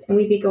groups and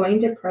we'd be going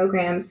to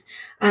programs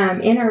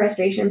in our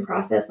restoration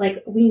process.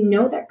 Like, we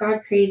know that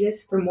God created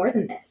us for more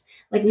than this.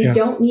 Like, we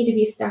don't need to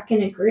be stuck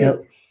in a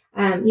group,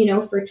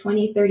 for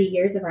 20, 30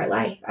 years of our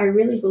life. I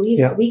really believe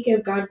that we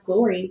give God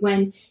glory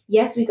when,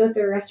 yes, we go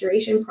through a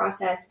restoration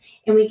process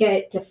and we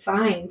get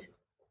defined,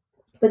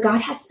 but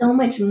God has so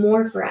much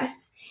more for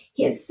us.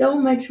 He has so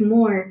much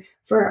more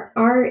for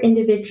our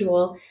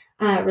individual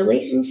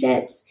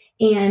relationships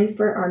and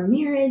for our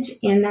marriage,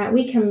 and that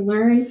we can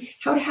learn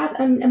how to have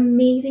an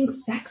amazing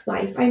sex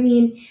life. I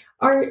mean,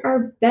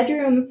 our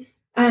bedroom,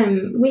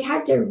 we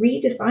had to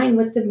redefine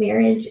what the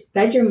marriage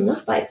bedroom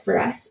looked like for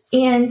us.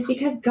 And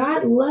because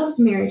God loves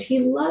marriage, He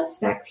loves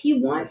sex.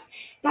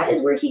 That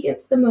is where He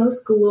gets the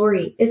most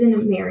glory, is in a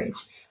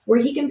marriage, where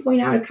He can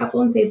point out a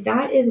couple and say,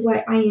 that is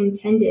what I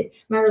intended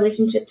my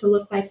relationship to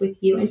look like with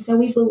you. And so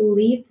we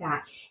believe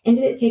that. And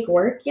did it take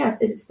work?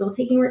 Yes. Is it still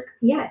taking work?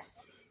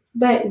 Yes.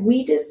 But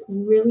we just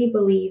really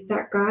believe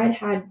that God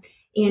had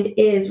and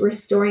is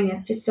restoring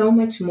us to so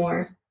much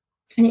more.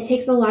 And it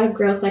takes a lot of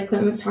growth, like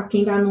Clint was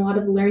talking about, and a lot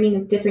of learning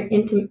of different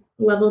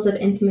levels of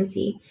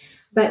intimacy.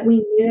 But we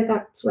knew that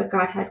that's what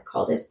God had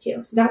called us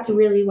to. So that's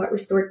really what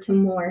Restored to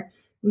More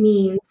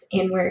means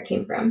and where it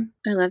came from.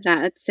 I love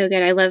that. That's so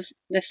good. I love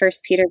the 1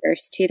 Peter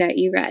verse too that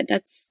you read.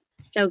 That's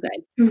so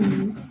good.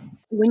 Mm-hmm.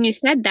 When you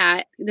said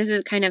that, this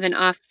is kind of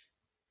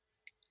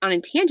on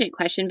a tangent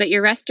question, but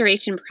your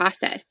restoration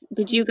process,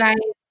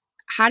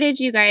 how did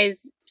you guys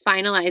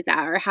finalize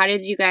that? Or how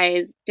did you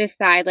guys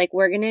decide, like,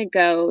 we're going to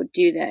go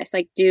do this,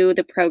 like do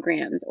the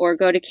programs or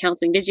go to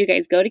counseling? Did you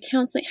guys go to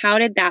counseling? How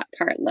did that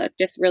part look?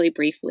 Just really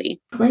briefly.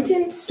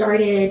 Clinton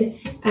started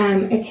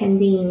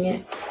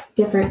attending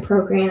different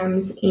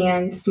programs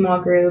and small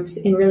groups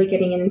and really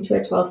getting into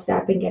a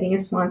 12-step and getting a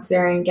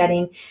sponsor and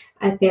getting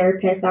a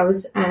therapist that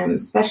was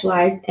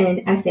specialized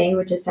in SA,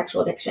 which is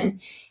sexual addiction.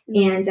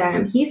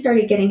 And he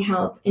started getting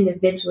help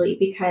individually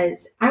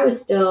because I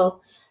was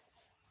still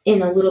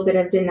in a little bit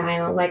of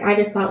denial. Like, I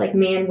just thought, like,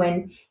 man,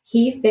 when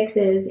he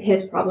fixes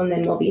his problem,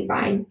 then we'll be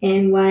fine.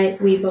 And what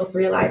we both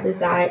realized is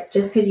that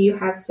just because you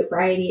have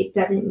sobriety, it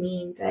doesn't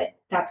mean that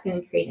that's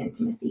going to create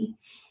intimacy.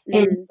 Mm-hmm.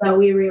 And so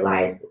we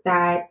realized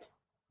that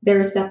there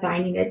was stuff that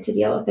I needed to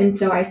deal with. And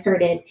so I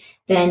started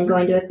then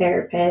going to a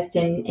therapist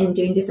and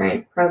doing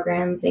different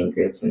programs and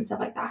groups and stuff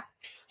like that.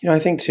 I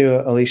think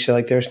too, Alicia,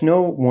 like, there's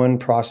no one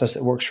process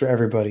that works for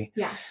everybody.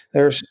 Yeah.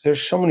 There's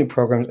so many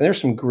programs, and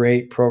there's some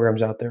great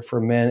programs out there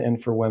for men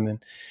and for women.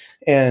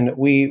 And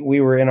we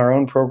were in our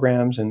own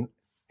programs, and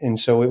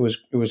so it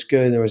was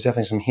good. There was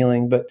definitely some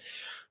healing, but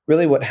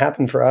really what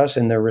happened for us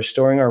in the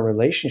restoring our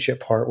relationship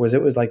part was,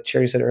 it was like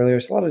Cherry said earlier,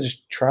 it's a lot of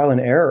just trial and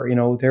error.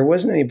 There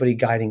wasn't anybody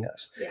guiding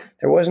us. Yeah.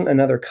 There wasn't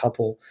another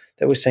couple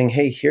that was saying,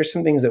 hey, here's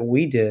some things that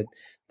we did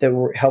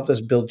that helped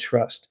us build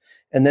trust.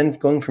 And then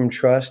going from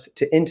trust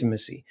to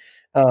intimacy.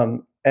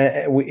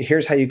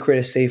 Here's how you create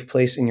a safe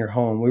place in your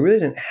home. We really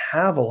didn't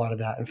have a lot of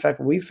that. In fact,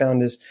 what we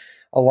found is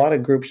a lot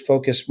of groups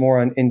focus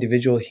more on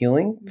individual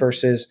healing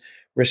versus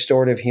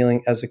restorative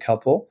healing as a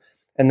couple.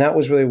 And that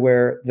was really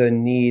where the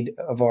need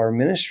of our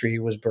ministry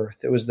was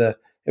birthed. It was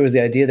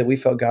the idea that we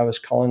felt God was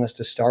calling us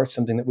to start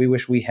something that we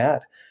wish we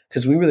had,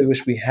 because we really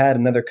wish we had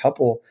another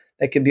couple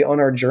that could be on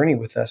our journey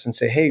with us and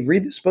say, hey,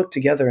 read this book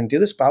together and do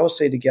this Bible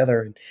study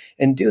together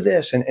and do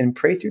this and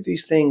pray through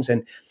these things.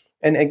 And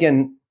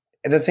again,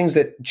 the things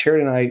that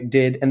Jared and I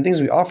did and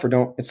things we offer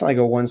it's not like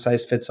a one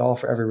size fits all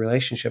for every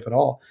relationship at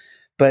all.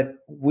 But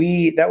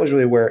that was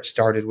really where it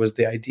started, was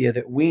the idea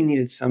that we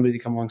needed somebody to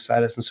come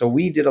alongside us. And so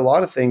we did a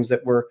lot of things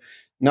that weren't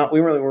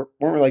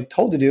really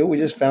told to do. We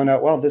just found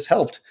out, well, this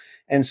helped.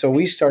 And so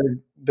we started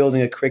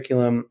building a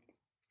curriculum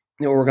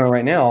that we're working on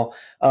right now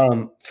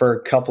for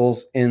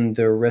couples in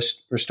the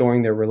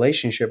restoring their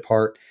relationship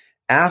part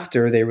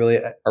after they really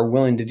are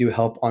willing to do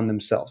help on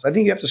themselves. I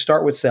think you have to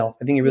start with self.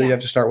 I think you really have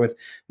to start with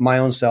my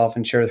own self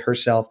and share with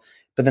herself.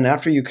 But then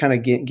after you kind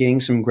of gaining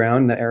some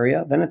ground in that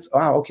area, then it's,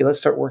 okay, let's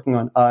start working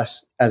on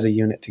us as a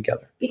unit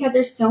together. Because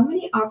there's so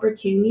many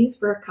opportunities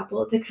for a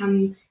couple to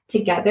come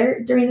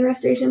together during the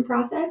restoration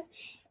process.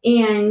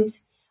 And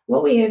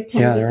what we have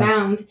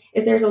found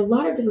is there's a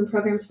lot of different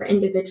programs for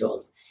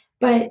individuals.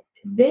 But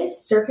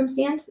this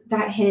circumstance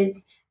that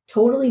has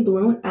totally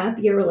blown up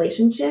your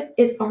relationship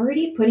is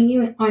already putting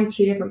you on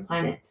two different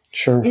planets.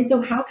 Sure. And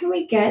so how can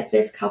we get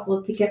this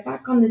couple to get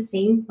back on the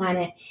same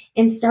planet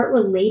and start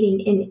relating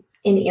in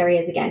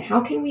areas again?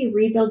 How can we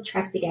rebuild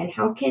trust again?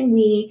 How can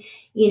we,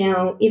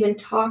 even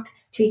talk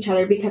to each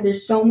other, because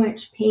there's so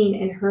much pain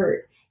and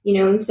hurt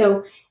And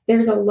so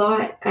there's a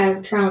lot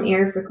of trial and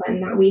error for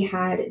Clinton that we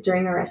had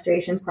during our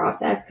restoration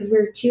process because we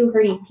were two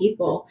hurting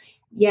people.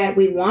 Yet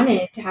we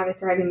wanted to have a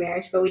thriving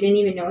marriage, but we didn't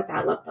even know what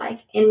that looked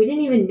like. And we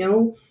didn't even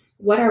know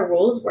what our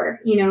roles were,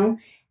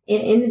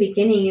 In the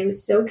beginning, it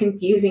was so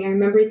confusing. I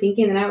remember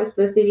thinking that I was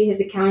supposed to be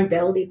his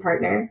accountability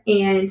partner.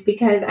 And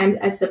because I'm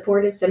a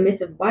supportive,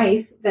 submissive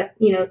wife,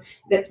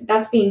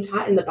 that's being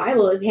taught in the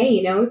Bible is,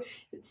 hey,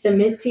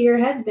 submit to your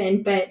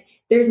husband. But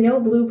there's no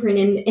blueprint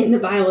in the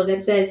Bible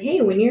that says,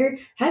 hey, when your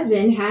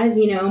husband has,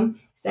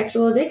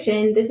 sexual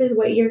addiction, this is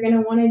what you're going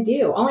to want to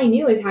do. All I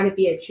knew is how to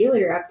be a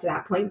cheerleader up to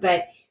that point.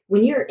 But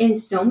when you're in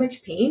so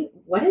much pain,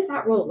 what does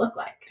that role look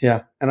like?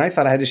 Yeah. And I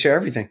thought I had to share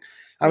everything.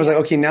 I was like,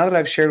 okay, now that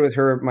I've shared with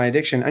her my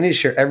addiction, I need to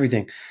share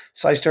everything.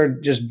 So I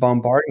started just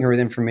bombarding her with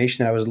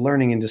information that I was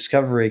learning and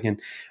discovering.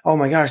 And, oh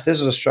my gosh, this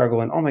is a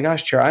struggle. And, oh my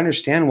gosh, Chair, I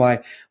understand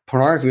why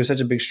pornography was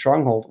such a big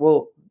stronghold.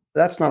 Well,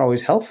 that's not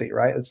always healthy,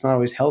 right? It's not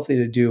always healthy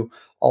to do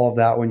all of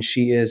that when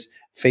she is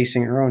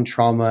facing her own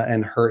trauma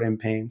and hurt and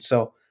pain.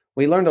 So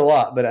we learned a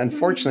lot, but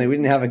unfortunately we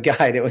didn't have a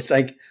guide. It was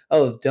like,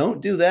 oh,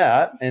 don't do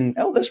that. And,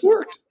 oh, this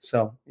worked.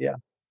 So, yeah.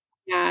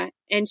 Yeah.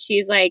 And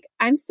she's like,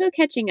 I'm still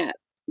catching up.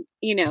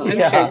 I'm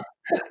Yeah. sure.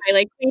 I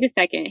wait a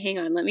second, hang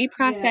on, let me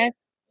process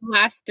the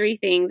last 3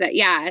 things that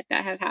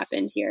have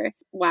happened here.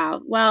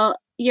 Wow. Well,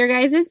 your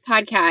guys'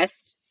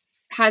 podcast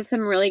has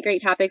some really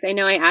great topics. I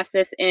know I asked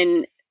this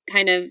in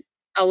kind of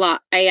a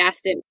lot. I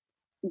asked it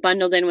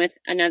bundled in with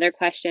another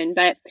question,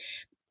 but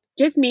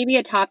just maybe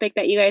a topic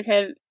that you guys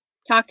have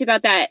talked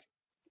about that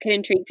could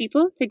intrigue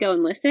people to go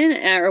and listen,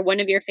 or one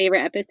of your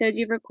favorite episodes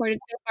you've recorded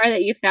so far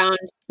that you found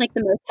like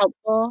the most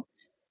helpful.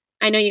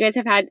 I know you guys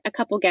have had a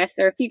couple guests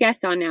or a few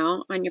guests on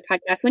now on your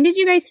podcast. When did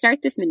you guys start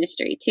this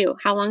ministry too?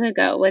 How long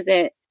ago? Was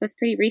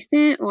pretty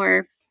recent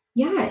or?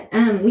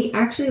 Yeah, we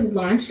actually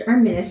launched our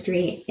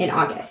ministry in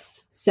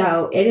August.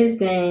 So it has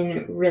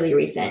been really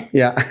recent.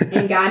 Yeah.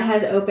 And God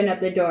has opened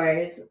up the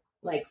doors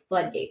like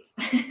floodgates.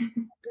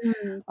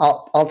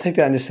 I'll take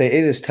that and just say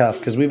it is tough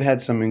because we've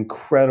had some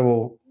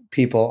incredible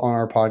people on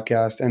our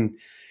podcast and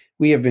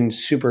we have been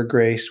super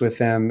graced with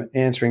them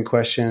answering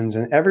questions,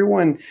 and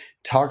everyone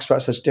talks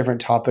about such different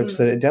topics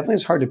that it definitely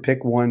is hard to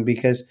pick one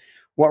because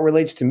what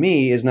relates to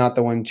me is not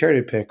the one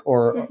Charity would pick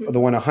or the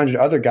one 100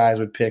 other guys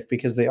would pick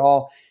because they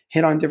all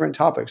hit on different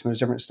topics and there's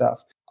different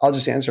stuff. I'll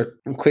just answer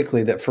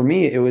quickly that for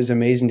me, it was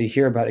amazing to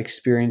hear about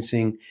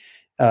experiencing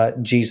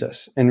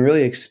Jesus and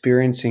really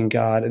experiencing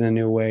God in a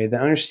new way. The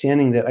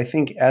understanding that I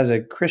think as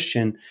a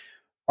Christian,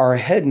 our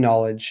head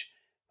knowledge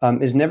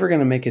is never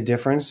going to make a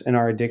difference in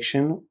our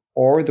addiction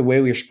or the way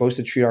we are supposed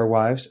to treat our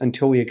wives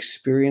until we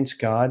experience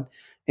God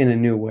in a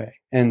new way.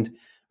 And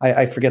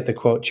I forget the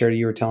quote, Charity,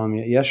 you were telling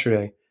me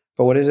yesterday,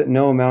 but what is it?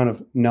 No amount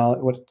of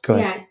knowledge. Go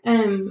ahead.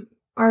 Yeah.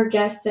 Our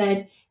guest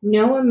said,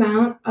 no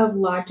amount of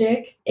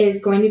logic is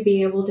going to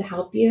be able to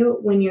help you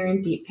when you're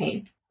in deep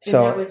pain. And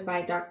that was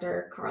by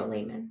Dr. Carl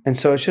Lehman. And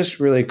so it's just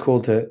really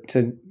cool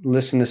to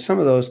listen to some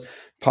of those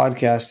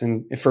podcasts.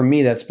 And for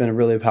me, that's been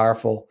really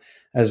powerful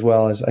as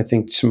well as I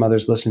think some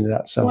others listen to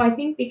that. So, well, I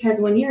think because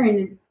when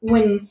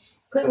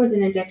Clinton was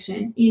in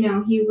addiction,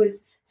 he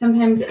was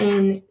sometimes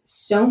in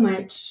so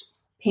much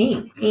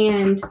pain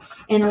and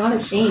a lot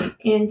of shame.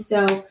 And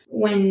so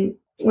when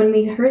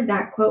we heard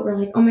that quote, we're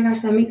like, oh my gosh,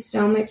 that makes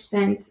so much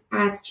sense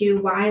as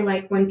to why,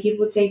 like when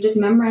people would say, just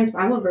memorize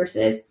Bible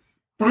verses.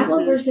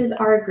 Bible verses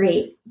are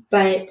great,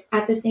 but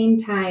at the same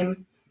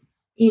time,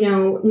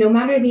 no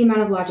matter the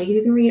amount of logic,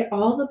 you can read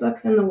all the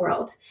books in the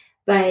world,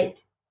 but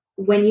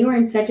when you are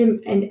in such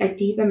a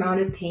deep amount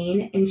of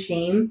pain and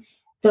shame,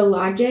 the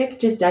logic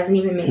just doesn't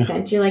even make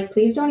sense. You're like,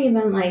 please don't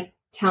even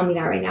tell me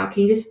that right now.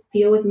 Can you just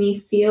feel with me,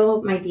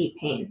 feel my deep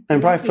pain?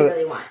 And probably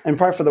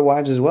for the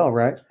wives as well,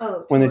 right? Oh,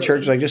 totally. When the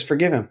church is like, just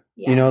forgive him.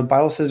 Yes. The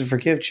Bible says to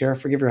forgive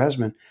your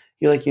husband.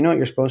 You're like, you know what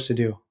you're supposed to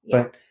do.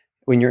 Yeah. But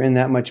when you're in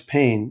that much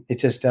pain, it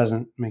just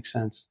doesn't make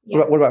sense. Yeah.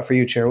 What about for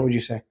you, Chair? What would you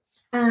say?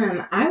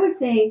 I would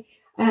say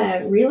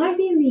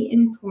realizing the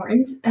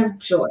importance of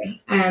joy.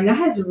 That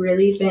has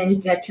really been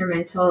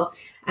detrimental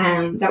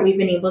that we've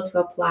been able to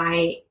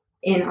apply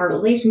in our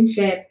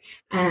relationship,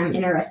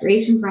 in our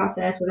restoration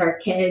process with our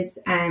kids,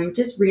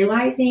 just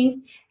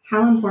realizing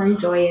how important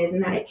joy is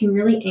and that it can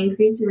really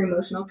increase your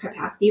emotional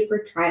capacity for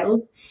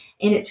trials,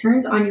 and it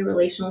turns on your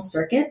relational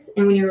circuits.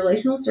 And when your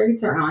relational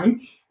circuits are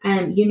on,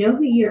 you know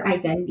who your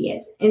identity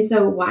is. And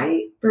so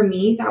why, for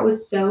me, that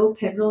was so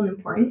pivotal and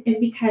important is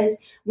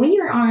because when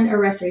you're on a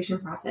restoration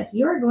process,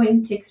 you are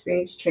going to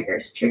experience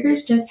triggers.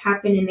 Triggers just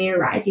happen and they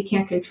arise. You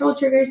can't control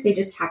triggers. They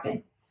just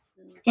happen.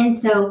 And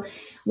so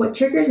what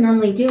triggers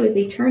normally do is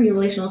they turn your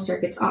relational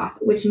circuits off,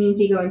 which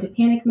means you go into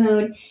panic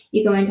mode,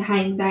 you go into high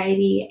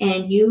anxiety,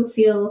 and you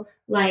feel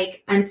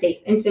like unsafe.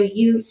 And so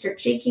you start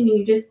shaking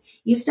and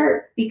you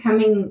start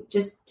becoming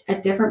just a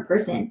different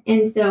person.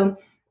 And so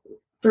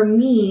for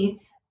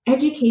me,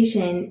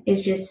 education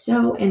is just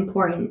so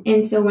important.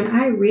 And so when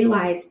I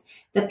realized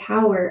the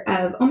power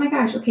of, oh my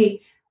gosh,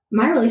 okay,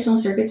 my relational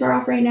circuits are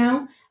off right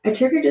now. A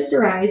trigger just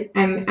arose.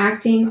 I'm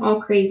acting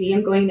all crazy.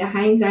 I'm going to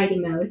high anxiety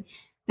mode.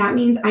 that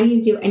means I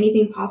need to do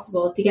anything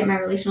possible to get my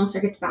relational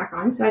circuits back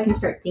on so I can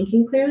start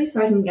thinking clearly,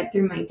 so I can get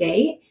through my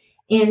day.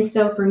 And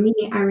so for me,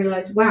 I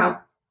realized,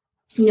 wow,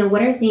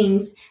 what are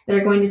things that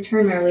are going to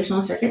turn my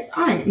relational circuits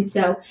on? And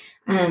so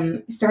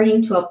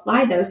starting to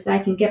apply those so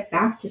that I can get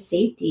back to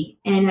safety,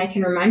 and I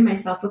can remind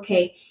myself,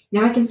 okay,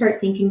 now I can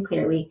start thinking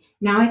clearly.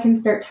 Now I can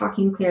start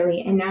talking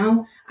clearly. And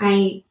now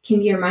I can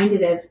be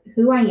reminded of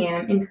who I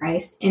am in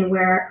Christ and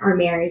where our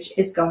marriage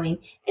is going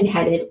and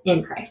headed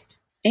in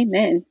Christ.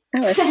 Amen.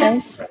 That was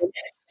so good.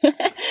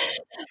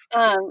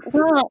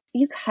 Well,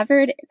 you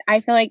covered, I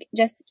feel like,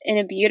 just in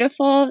a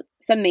beautiful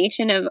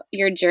summation of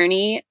your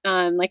journey.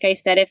 Like I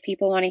said, if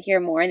people want to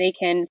hear more, they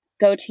can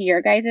go to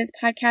your guys'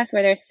 podcast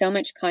where there's so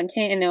much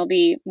content, and there'll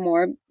be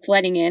more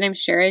flooding in, I'm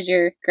sure, as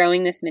you're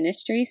growing this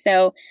ministry.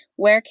 So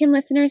where can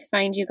listeners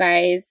find you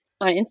guys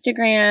on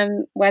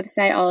Instagram,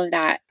 website, all of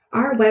that?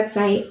 Our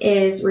website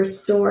is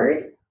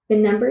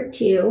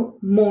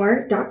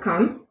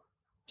restored2more.com.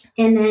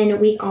 And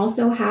then we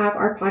also have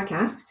our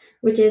podcast,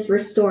 which is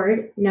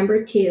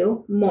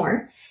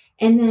restored2more.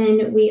 And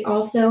then we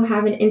also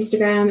have an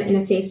Instagram and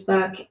a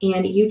Facebook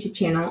and a YouTube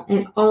channel,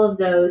 and all of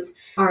those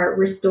are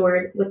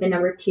restored with the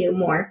number 2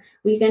 more.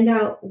 We send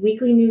out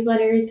weekly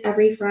newsletters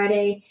every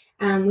Friday.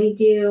 We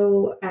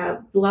do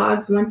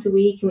vlogs once a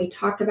week, and we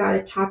talk about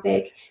a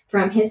topic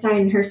from his side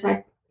and her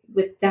side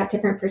with that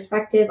different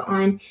perspective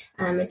on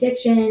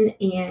addiction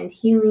and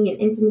healing and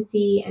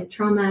intimacy and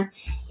trauma.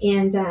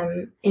 And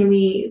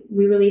we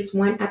release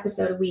one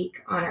episode a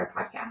week on our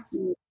podcast.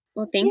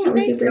 Well, thank you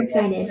guys super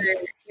excited for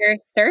your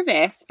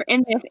service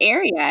in this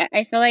area.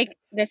 I feel like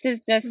this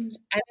is just,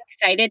 I'm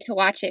excited to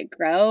watch it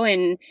grow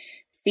and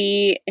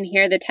see and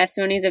hear the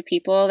testimonies of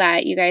people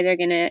that you guys are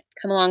going to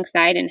come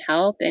alongside and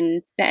help.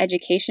 And the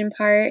education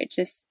part, it's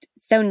just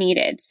so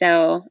needed.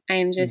 So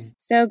I'm just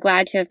so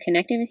glad to have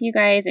connected with you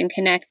guys and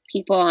connect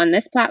people on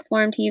this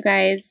platform to you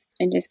guys,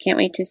 and just can't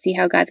wait to see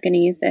how God's going to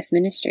use this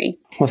ministry.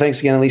 Well,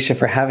 thanks again, Alicia,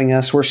 for having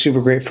us. We're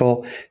super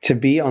grateful to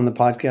be on the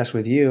podcast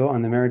with you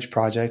on the Marriage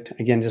Project.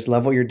 Again, just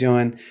love what you're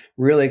doing.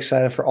 Really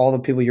excited for all the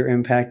people you're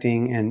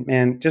impacting. And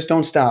man, just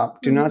don't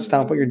stop. Do not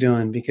stop what you're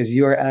doing, because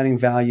you are adding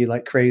value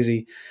like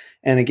crazy.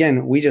 And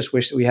again, we just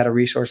wish that we had a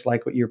resource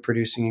like what you're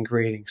producing and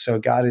creating. So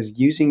God is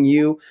using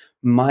you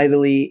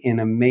mightily in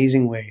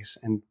amazing ways.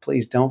 And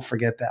please don't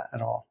forget that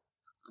at all.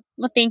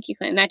 Well, thank you,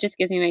 Clinton. That just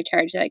gives me my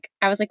charge. Like,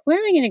 I was like, where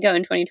am I going to go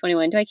in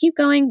 2021? Do I keep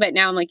going? But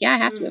now I'm like, yeah, I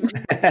have to.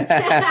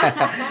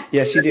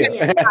 Yes, you do.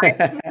 Well,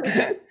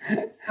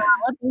 thank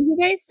you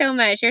guys so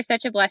much. You're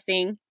such a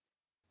blessing.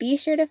 Be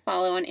sure to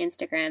follow on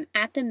Instagram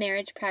at The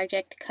Marriage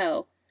Project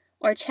Co.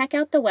 or check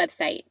out the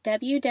website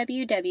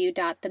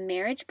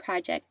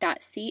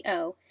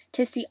www.themarriageproject.co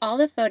to see all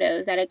the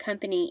photos that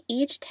accompany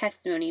each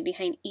testimony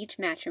behind each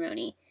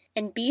matrimony.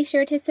 And be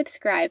sure to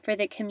subscribe for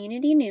the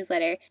community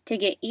newsletter to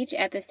get each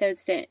episode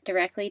sent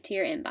directly to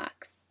your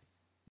inbox.